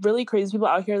 Like, there's really crazy people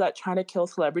out here that try to kill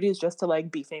celebrities just to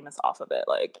like be famous off of it.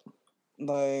 Like,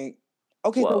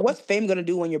 okay, so what's fame gonna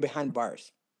do when you're behind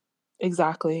bars?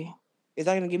 Exactly. Is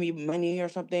that gonna give me money or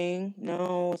something?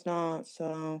 No, it's not.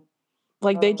 So,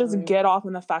 like, they just get off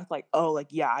on the fact, like, oh, like,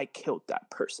 yeah, I killed that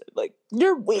person. Like,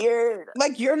 you're weird.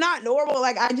 Like, you're not normal.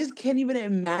 Like, I just can't even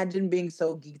imagine being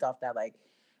so geeked off that. Like,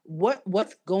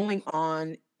 what's going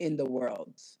on in the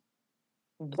world?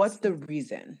 What's the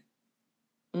reason?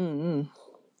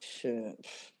 Shit.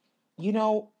 You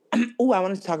know, I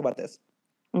wanted to talk about this.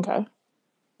 Okay.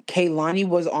 Kehlani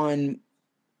was on,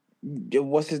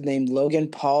 what's his name, Logan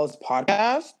Paul's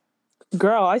podcast.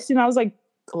 Girl, I was like,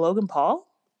 Logan Paul?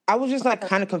 I was just like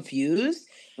kind of confused.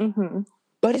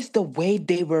 But it's the way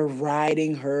they were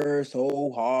riding her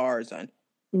so hard, son.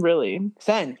 Really?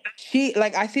 Son, she,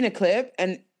 like, I seen a clip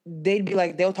and they'd be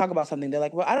like, they'll talk about something. They're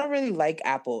like, well, I don't really like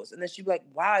apples. And then she'd be like,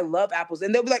 wow, I love apples.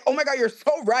 And they'll be like, oh my God, you're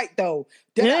so right though.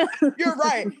 Yeah. You're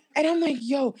right. And I'm like,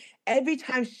 yo, every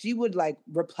time she would like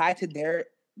reply to their,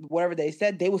 whatever they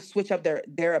said, they would switch up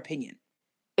their opinion.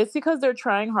 It's because they're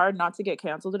trying hard not to get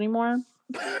canceled anymore.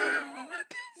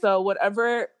 So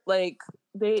whatever, like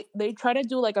they try to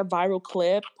do like a viral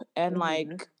clip and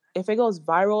like if it goes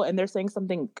viral and they're saying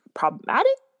something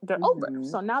problematic, they're over.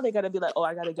 So now they gotta be like, oh,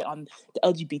 I gotta get on the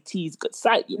LGBT's good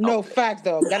side. You know? No, facts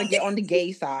though. Gotta get on the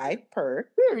gay side.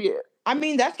 Period. I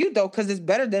mean, that's cute though, because it's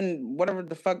better than whatever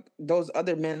the fuck those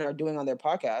other men are doing on their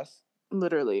podcast.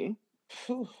 Literally.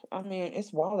 I mean,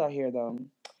 it's wild out here though.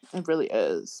 It really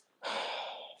is.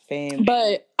 Fame.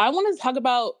 But I want to talk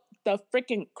about the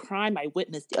freaking crime I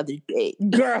witnessed the other day.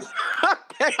 Girl.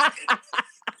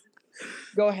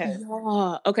 Go ahead.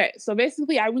 Yeah. Okay, so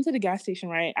basically I went to the gas station,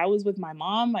 right? I was with my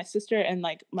mom, my sister, and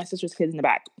like my sister's kids in the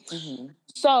back.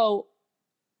 So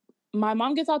my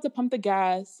mom gets out to pump the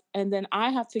gas, and then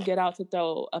I have to get out to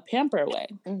throw a Pamper away.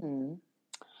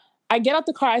 I get out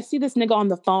the car, I see this nigga on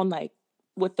the phone, like,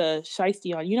 with the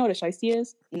shiesty on. You know what a shiesty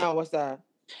is? No, what's that?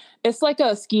 It's like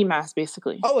a ski mask,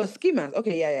 basically. Oh, a ski mask.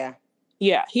 Okay, yeah.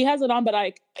 Yeah, he has it on, but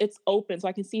like it's open, so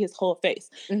I can see his whole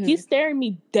face. He's staring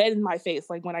me dead in my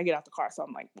face, like when I get out the car. So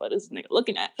I'm like, what is this nigga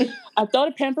looking at? I throw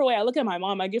the Pamper away. I look at my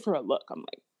mom. I give her a look. I'm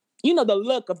like, you know the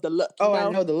look of the look. Oh, I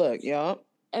know the look. Yeah.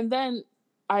 And then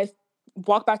I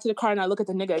walk back to the car and I look at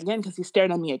the nigga again because he's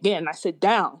staring at me again. And I sit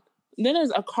down. And then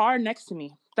there's a car next to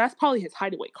me. That's probably his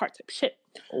hideaway car type shit.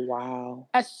 Wow.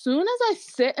 As soon as I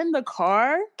sit in the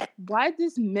car, why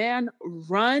this man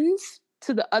runs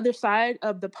to the other side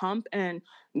of the pump and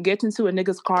gets into a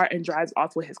nigga's car and drives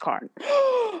off with his car.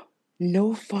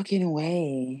 No fucking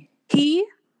way.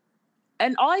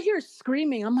 And all I hear is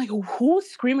screaming. I'm like, who's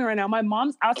screaming right now? My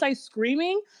mom's outside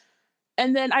screaming.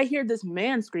 And then I hear this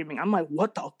man screaming. I'm like,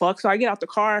 what the fuck? So I get out the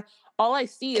car. All I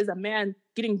see is a man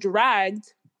getting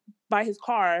dragged by his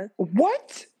car.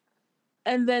 What?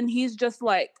 And then he's just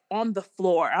like on the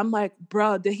floor. I'm like,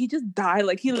 bro, did he just die?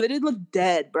 Like he literally looked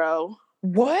dead, bro.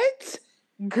 What?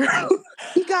 Girl,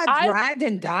 he got dragged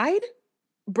and died?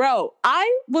 Bro,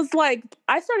 I was like,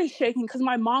 I started shaking because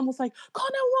my mom was like, call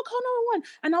 911.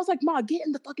 And I was like, Mom, get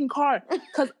in the fucking car.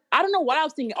 Because I don't know what I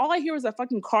was thinking. All I hear is a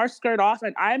fucking car skirt off.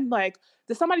 And I'm like,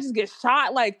 did somebody just get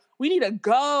shot? Like, we need to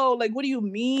go. Like, what do you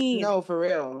mean? No, for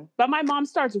real. But my mom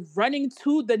starts running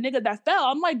to the nigga that fell.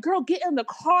 I'm like, girl, get in the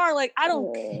car. Like, I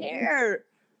don't care.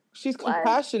 She's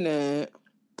compassionate.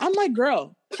 I'm like,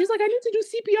 girl. She's like, I need to do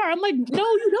CPR. I'm like, no,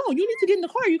 you don't. You need to get in the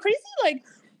car. Are you crazy? Like,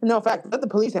 no, in fact, let the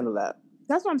police handle that.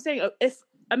 That's what I'm saying.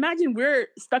 Imagine we're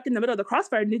stuck in the middle of the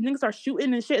crossfire and these niggas start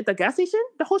shooting and shit at the gas station.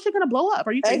 The whole shit gonna blow up.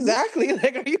 Are you crazy? Exactly.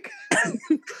 Like, are you?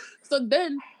 So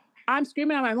then I'm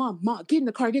screaming at my mom, get in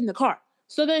the car, get in the car.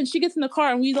 So then she gets in the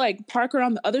car and we like park her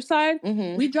on the other side.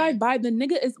 We drive by. The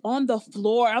nigga is on the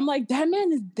floor. I'm like, that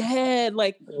man is dead.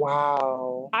 Like,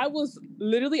 wow. I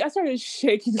started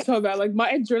shaking so bad. Like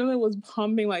my adrenaline was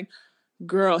pumping. Like,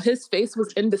 girl, his face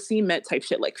was in the cement type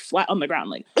shit, like flat on the ground.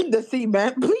 Like, in the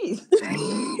cement, please.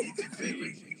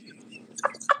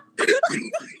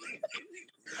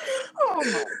 Oh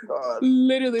my God.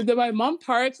 Literally, then my mom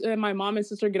parks and my mom and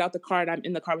sister get out the car and I'm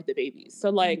in the car with the babies. So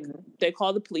like they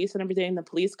call the police and everything. The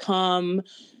police come,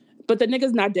 but the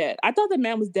nigga's not dead. I thought the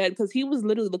man was dead because he was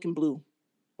literally looking blue.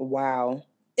 Wow.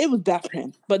 It was death for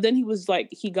him. But then he was like,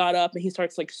 he got up and he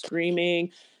starts like screaming.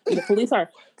 And the police are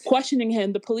questioning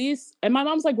him. The police, and my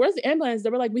mom's like, where's the ambulance? They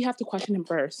were like, we have to question him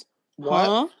first. What?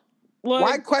 Huh? Like,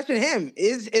 why question him?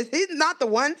 Is he not the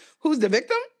one who's the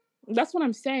victim? That's what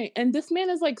I'm saying. And this man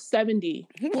is like 70.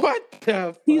 What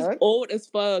the fuck? He's old as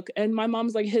fuck. And my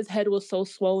mom's like, his head was so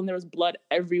swollen. There was blood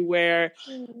everywhere.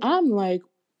 I'm like,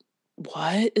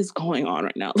 what is going on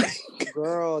right now?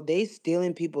 Girl, they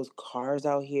stealing people's cars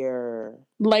out here.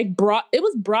 Like, it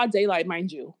was broad daylight,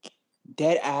 mind you.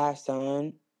 Dead ass,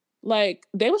 son. Like,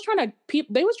 they was trying to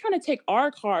take our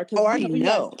car. Oh, I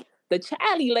know. The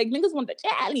Charlie. Like, niggas want the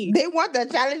Charlie. They want the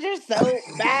Challenger so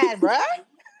bad, bruh.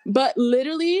 But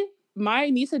literally, my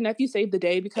niece and nephew saved the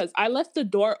day because I left the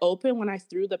door open when I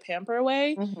threw the Pamper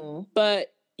away.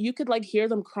 But you could like hear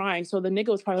them crying. So the nigga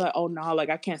was probably like, oh no, like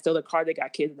I can't steal the car. They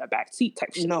got kids in the back seat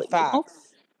type shit. No, like, facts. You know?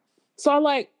 So I'm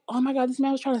like, oh my God, this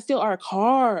man was trying to steal our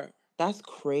car. That's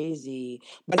crazy.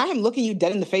 But I am looking you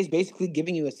dead in the face, basically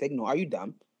giving you a signal. Are you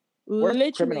dumb?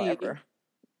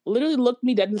 Literally looked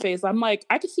me dead in the face. I'm like,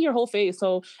 I can see your whole face.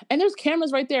 So, and there's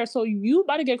cameras right there. So you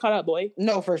about to get caught up, boy.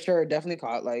 No, for sure. Definitely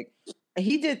caught. Like,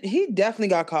 he definitely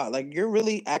got caught. Like, you're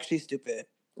really actually stupid.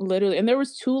 Literally. And there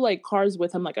was two like cars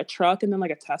with him, like a truck and then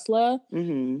like a Tesla.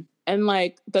 and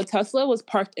like the Tesla was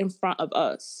parked in front of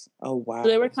us. Oh wow. So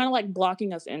they were kind of like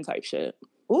blocking us in type shit.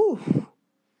 Ooh.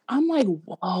 I'm like,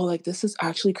 whoa, like this is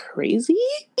actually crazy.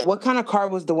 What kind of car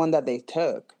was the one that they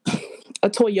took? A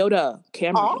Toyota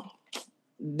Camry.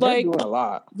 They're like, doing a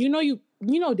lot. You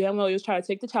know damn well you was trying to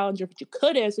take the Challenger, but you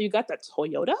couldn't, so you got that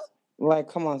Toyota? Like,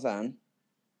 come on, son.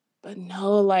 But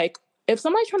no, like, if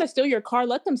somebody's trying to steal your car,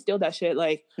 let them steal that shit.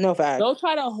 Like, no fact. Don't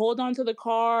try to hold on to the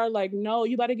car. Like, no,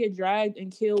 you better get dragged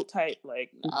and killed type.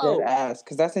 Like, no. Dead ass,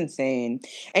 because that's insane.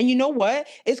 And you know what?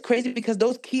 It's crazy because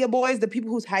those Kia boys, the people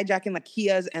who's hijacking like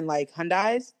Kias and like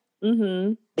Hyundais,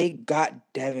 they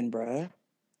got Devin, bruh.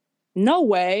 No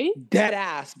way. Dead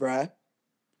ass, bruh.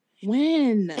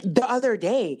 When? The other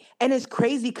day. And it's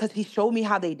crazy because he showed me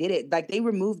how they did it. Like, they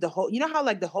removed the whole, you know how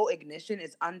like the whole ignition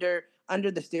is under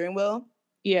the steering wheel?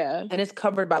 Yeah. And it's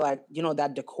covered by like, you know,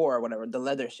 that decor or whatever, the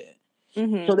leather shit.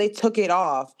 So they took it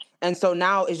off. And so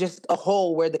now it's just a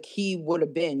hole where the key would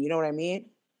have been. You know what I mean?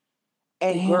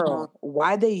 And Damn. girl,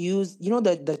 why they use, you know,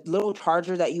 the little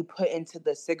charger that you put into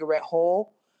the cigarette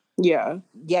hole? Yeah.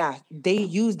 Yeah. They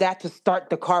use that to start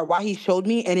the car. Why he showed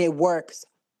me, and it works.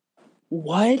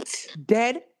 What?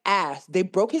 Dead ass. They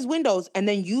broke his windows and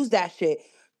then used that shit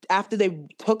after they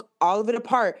took all of it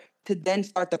apart to then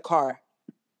start the car.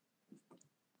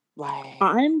 Like,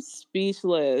 I'm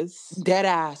speechless. Dead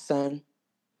ass, son.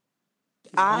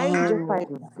 I'm just like,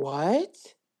 what?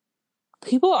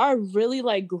 People are really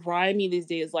like grimy these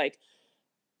days. Like,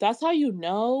 that's how you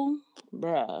know,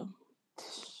 bruh.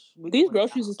 These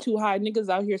groceries is too high. Niggas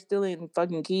out here stealing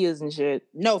fucking Kias and shit.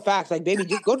 No facts. Like, baby,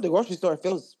 just go to the grocery store. It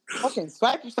feels fucking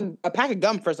swipe a pack of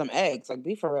gum for some eggs. Like,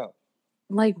 be for real.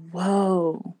 Like,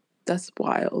 whoa. That's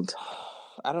wild.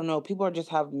 I don't know. People just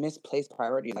have misplaced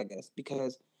priorities, I guess,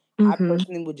 because I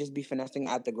personally would just be finessing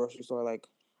at the grocery store. Like,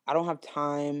 I don't have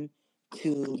time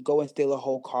to go and steal a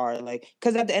whole car. Like,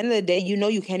 because at the end of the day, you know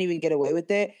you can't even get away with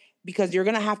it because you're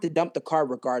going to have to dump the car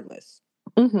regardless.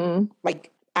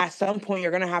 Like, at some point,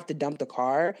 you're going to have to dump the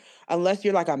car unless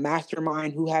you're like a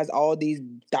mastermind who has all these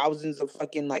thousands of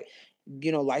fucking like,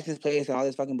 you know, license plates and all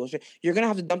this fucking bullshit. You're going to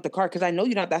have to dump the car because I know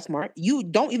you're not that smart. You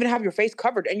don't even have your face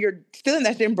covered and you're stealing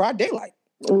that shit in broad daylight.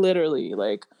 Literally,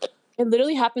 like, it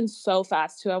literally happened so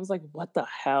fast, too. I was like, what the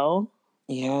hell?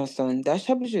 Yeah, son, that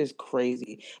shit is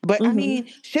crazy. But, I mean,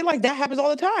 shit like that happens all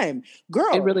the time.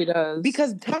 Girl. It really does.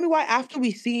 Because tell me why after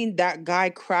we seen that guy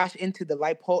crash into the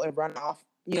light pole and run off,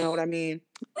 you know what I mean?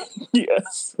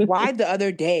 Yes. Why the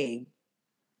other day?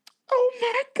 Oh,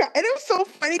 my God. And it was so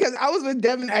funny because I was with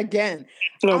Devin again.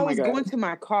 I was going to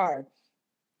my car.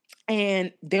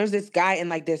 And there's this guy in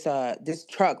like this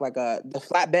truck, like the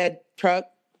flatbed truck,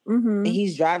 and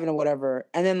he's driving or whatever.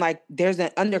 And then like there's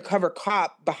an undercover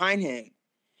cop behind him,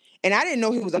 and I didn't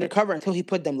know he was undercover until he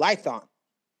put them lights on.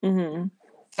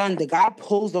 Son, the guy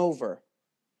pulls over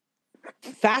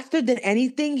faster than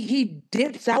anything. He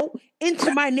dips out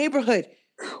into my neighborhood.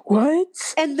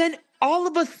 What? And then all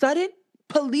of a sudden,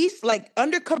 police, like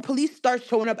undercover police, start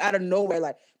showing up out of nowhere,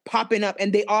 like popping up,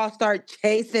 and they all start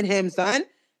chasing him, son.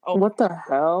 Oh, what the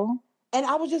hell? And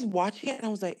I was just watching it and I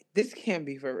was like, this can't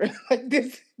be for real. Like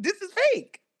this is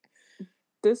fake.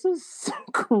 This is so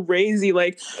crazy.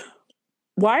 Like,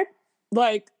 why?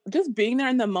 Like, just being there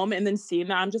in the moment and then seeing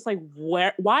that, I'm just like,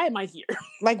 why am I here?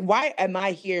 Like, why am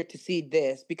I here to see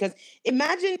this? Because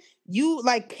imagine you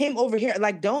like came over here.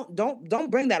 Like, don't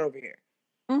bring that over here.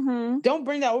 Don't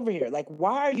bring that over here. Like,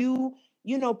 why are you,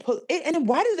 you know, and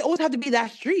why does it always have to be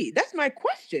that street? That's my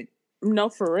question. No,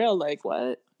 for real. Like,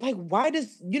 what? Like, why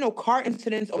does, you know, car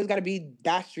incidents always got to be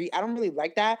that street? I don't really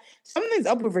like that. Something's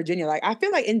up with Virginia. Like, I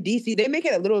feel like in DC, they make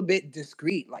it a little bit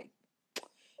discreet, like,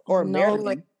 or Maryland.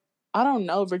 Like, I don't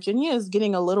know. Virginia is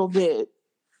getting a little bit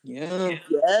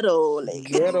ghetto. Like,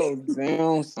 ghetto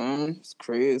down, son. It's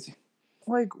crazy.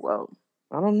 Like, whoa.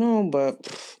 I don't know,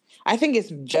 but I think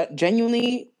it's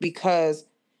genuinely because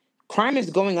crime is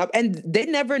going up, and they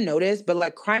never notice, but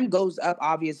like crime goes up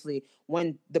obviously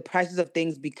when the prices of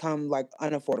things become like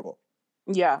unaffordable.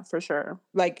 Yeah, for sure.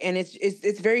 Like, and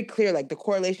it's very clear. Like the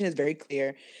correlation is very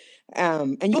clear,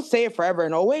 and you'll say it forever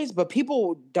and always, but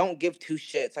people don't give two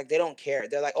shits. Like they don't care.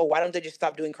 They're like, oh, why don't they just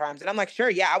stop doing crimes? And I'm like, sure,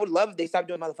 yeah, I would love if they stop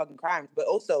doing motherfucking crimes, but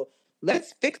also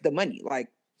let's fix the money. Like,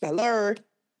 hello.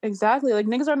 Exactly. Like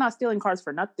niggas are not stealing cars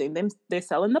for nothing. They're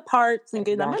selling the parts and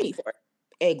getting the money for it.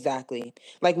 Exactly.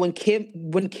 Like when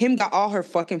Kim got all her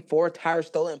fucking 4 tires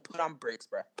stolen and put on brakes,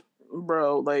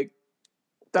 bro. Like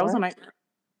that was a nightmare.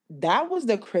 That was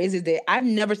the craziest day. I've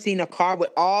never seen a car with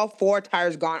all 4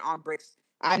 tires gone on brakes.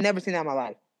 I've never seen that in my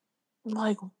life.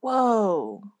 Like,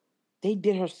 whoa. They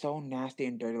did her so nasty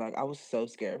and dirty. Like I was so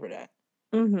scared for that.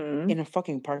 In a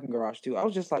fucking parking garage too. I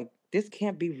was just like, this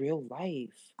can't be real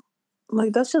life.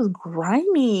 Like, that's just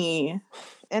grimy.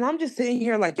 And I'm just sitting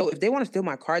here like, yo, if they want to steal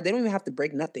my car, they don't even have to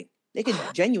break nothing. They can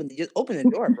genuinely just open the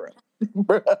door,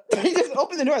 bro. They just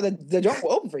open the door. The door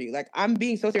will open for you. Like, I'm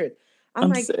being so serious. I'm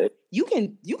like, sick. you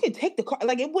can take the car.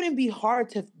 Like, it wouldn't be hard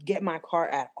to get my car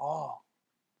at all.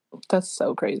 That's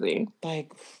so crazy.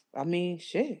 Like, I mean,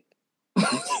 shit.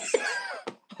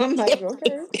 I'm like,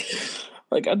 okay.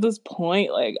 Like, at this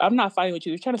point, like, I'm not fighting with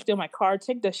you. You're trying to steal my car.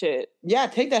 Take that shit. Yeah,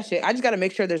 take that shit. I just got to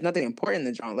make sure there's nothing important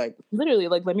in the trunk. Like, literally,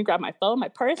 like, let me grab my phone, my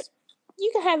purse. You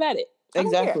can have at it.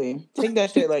 Exactly. Take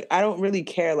that shit. Like, I don't really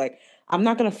care. Like, I'm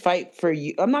not going to fight for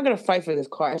you. I'm not going to fight for this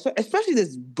car. Especially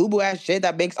this boo-boo ass shit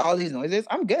that makes all these noises.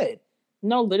 I'm good.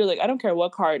 No, literally, like, I don't care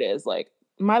what car it is. Like,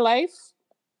 my life,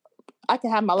 I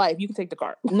can have my life. You can take the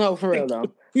car. No, for real, though.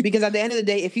 Because at the end of the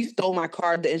day, if you stole my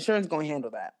car, the insurance going to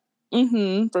handle that.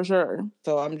 For sure.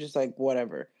 So I'm just like,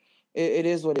 whatever. It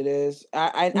is what it is.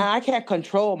 I can't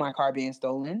control my car being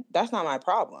stolen. That's not my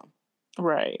problem.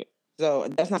 Right. So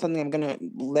that's not something I'm gonna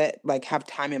let like have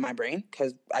time in my brain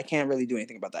because I can't really do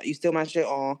anything about that. You steal my shit,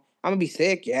 I'm gonna be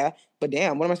sick, yeah. But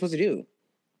damn, what am I supposed to do?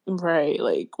 Right.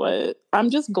 Like, what?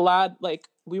 I'm just glad like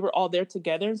we were all there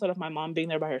together instead of my mom being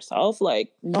there by herself.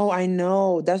 Like, no, I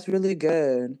know. That's really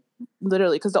good.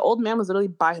 Literally, because the old man was literally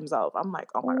by himself. I'm like,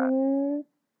 oh my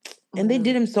God. And they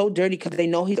did him so dirty because they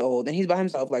know he's old and he's by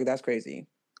himself. Like, that's crazy.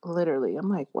 Literally. I'm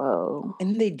like, whoa.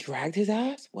 And they dragged his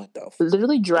ass? What the fuck?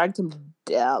 Literally dragged him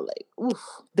down. Like, oof.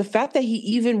 The fact that he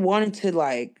even wanted to,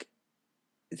 like,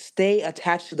 stay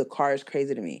attached to the car is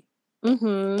crazy to me.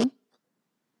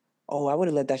 Oh, I would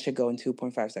have let that shit go in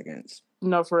 2.5 seconds.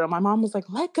 No, for real. My mom was like,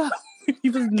 let go. He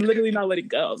was literally not letting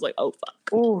go. I was like, oh,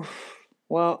 fuck. Oof.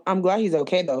 Well, I'm glad he's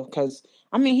okay, though, because,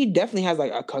 I mean, he definitely has,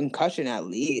 like, a concussion at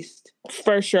least.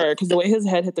 For sure, because the way his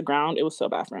head hit the ground, it was so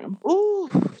bad for him. Ooh,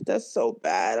 that's so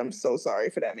bad. I'm so sorry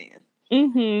for that man.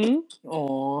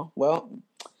 Oh, well,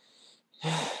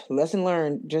 lesson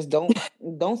learned. Just don't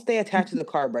stay attached to the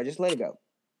car, bro. Just let it go.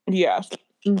 Yeah.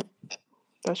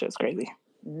 That shit's crazy.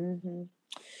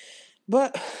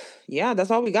 But, yeah,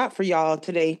 that's all we got for y'all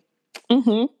today.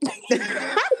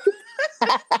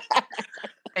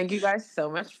 Thank you guys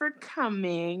so much for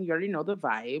coming. You already know the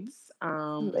vibes.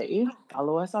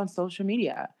 Follow us on social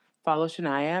media. Follow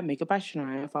Shania, Makeup by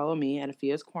Shania. Follow me at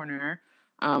Afia's Corner.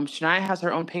 Shania has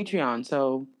her own Patreon,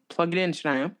 so plug it in,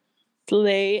 Shania.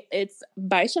 It's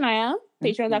by Shania,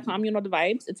 patreon.com. You know the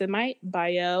vibes. It's in my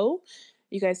bio.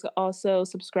 You guys can also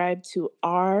subscribe to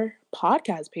our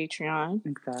podcast Patreon.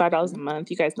 Exactly. $5 a month.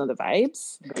 You guys know the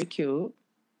vibes. Very cute.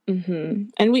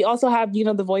 And we also have, the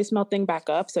voicemail thing back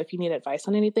up. So if you need advice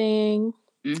on anything,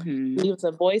 leave us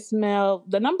a voicemail.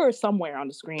 The number is somewhere on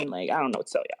the screen. Like, I don't know what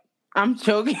to tell you. I'm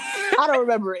joking. I don't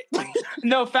remember it.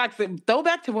 No, facts. Go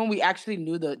back to when we actually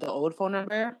knew the old phone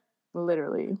number.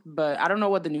 Literally. But I don't know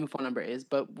what the new phone number is,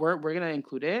 but we're going to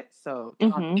include it. So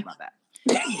talk about that.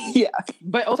 Yeah.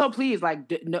 But also, please, like,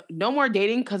 no more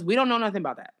dating because we don't know nothing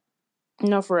about that.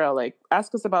 No, for real. Like,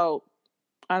 ask us about,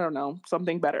 I don't know,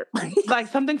 something better. Like,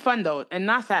 something fun, though, and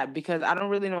not sad because I don't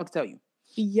really know what to tell you.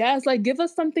 Yes, like, give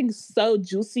us something so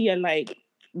juicy and, like,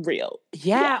 real.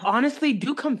 Yeah, honestly,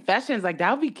 do confessions. Like,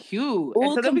 that would be cute.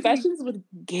 Oh, so confessions would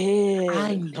give.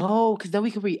 I know, because then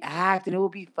we could react and it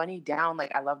would be funny down.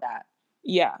 Like, I love that.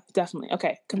 Yeah, definitely.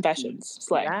 Okay, confessions.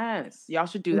 Slay. Yes, y'all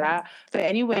should do that. So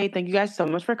anyway, thank you guys so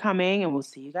much for coming, and we'll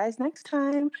see you guys next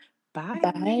time. Bye.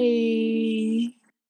 Bye.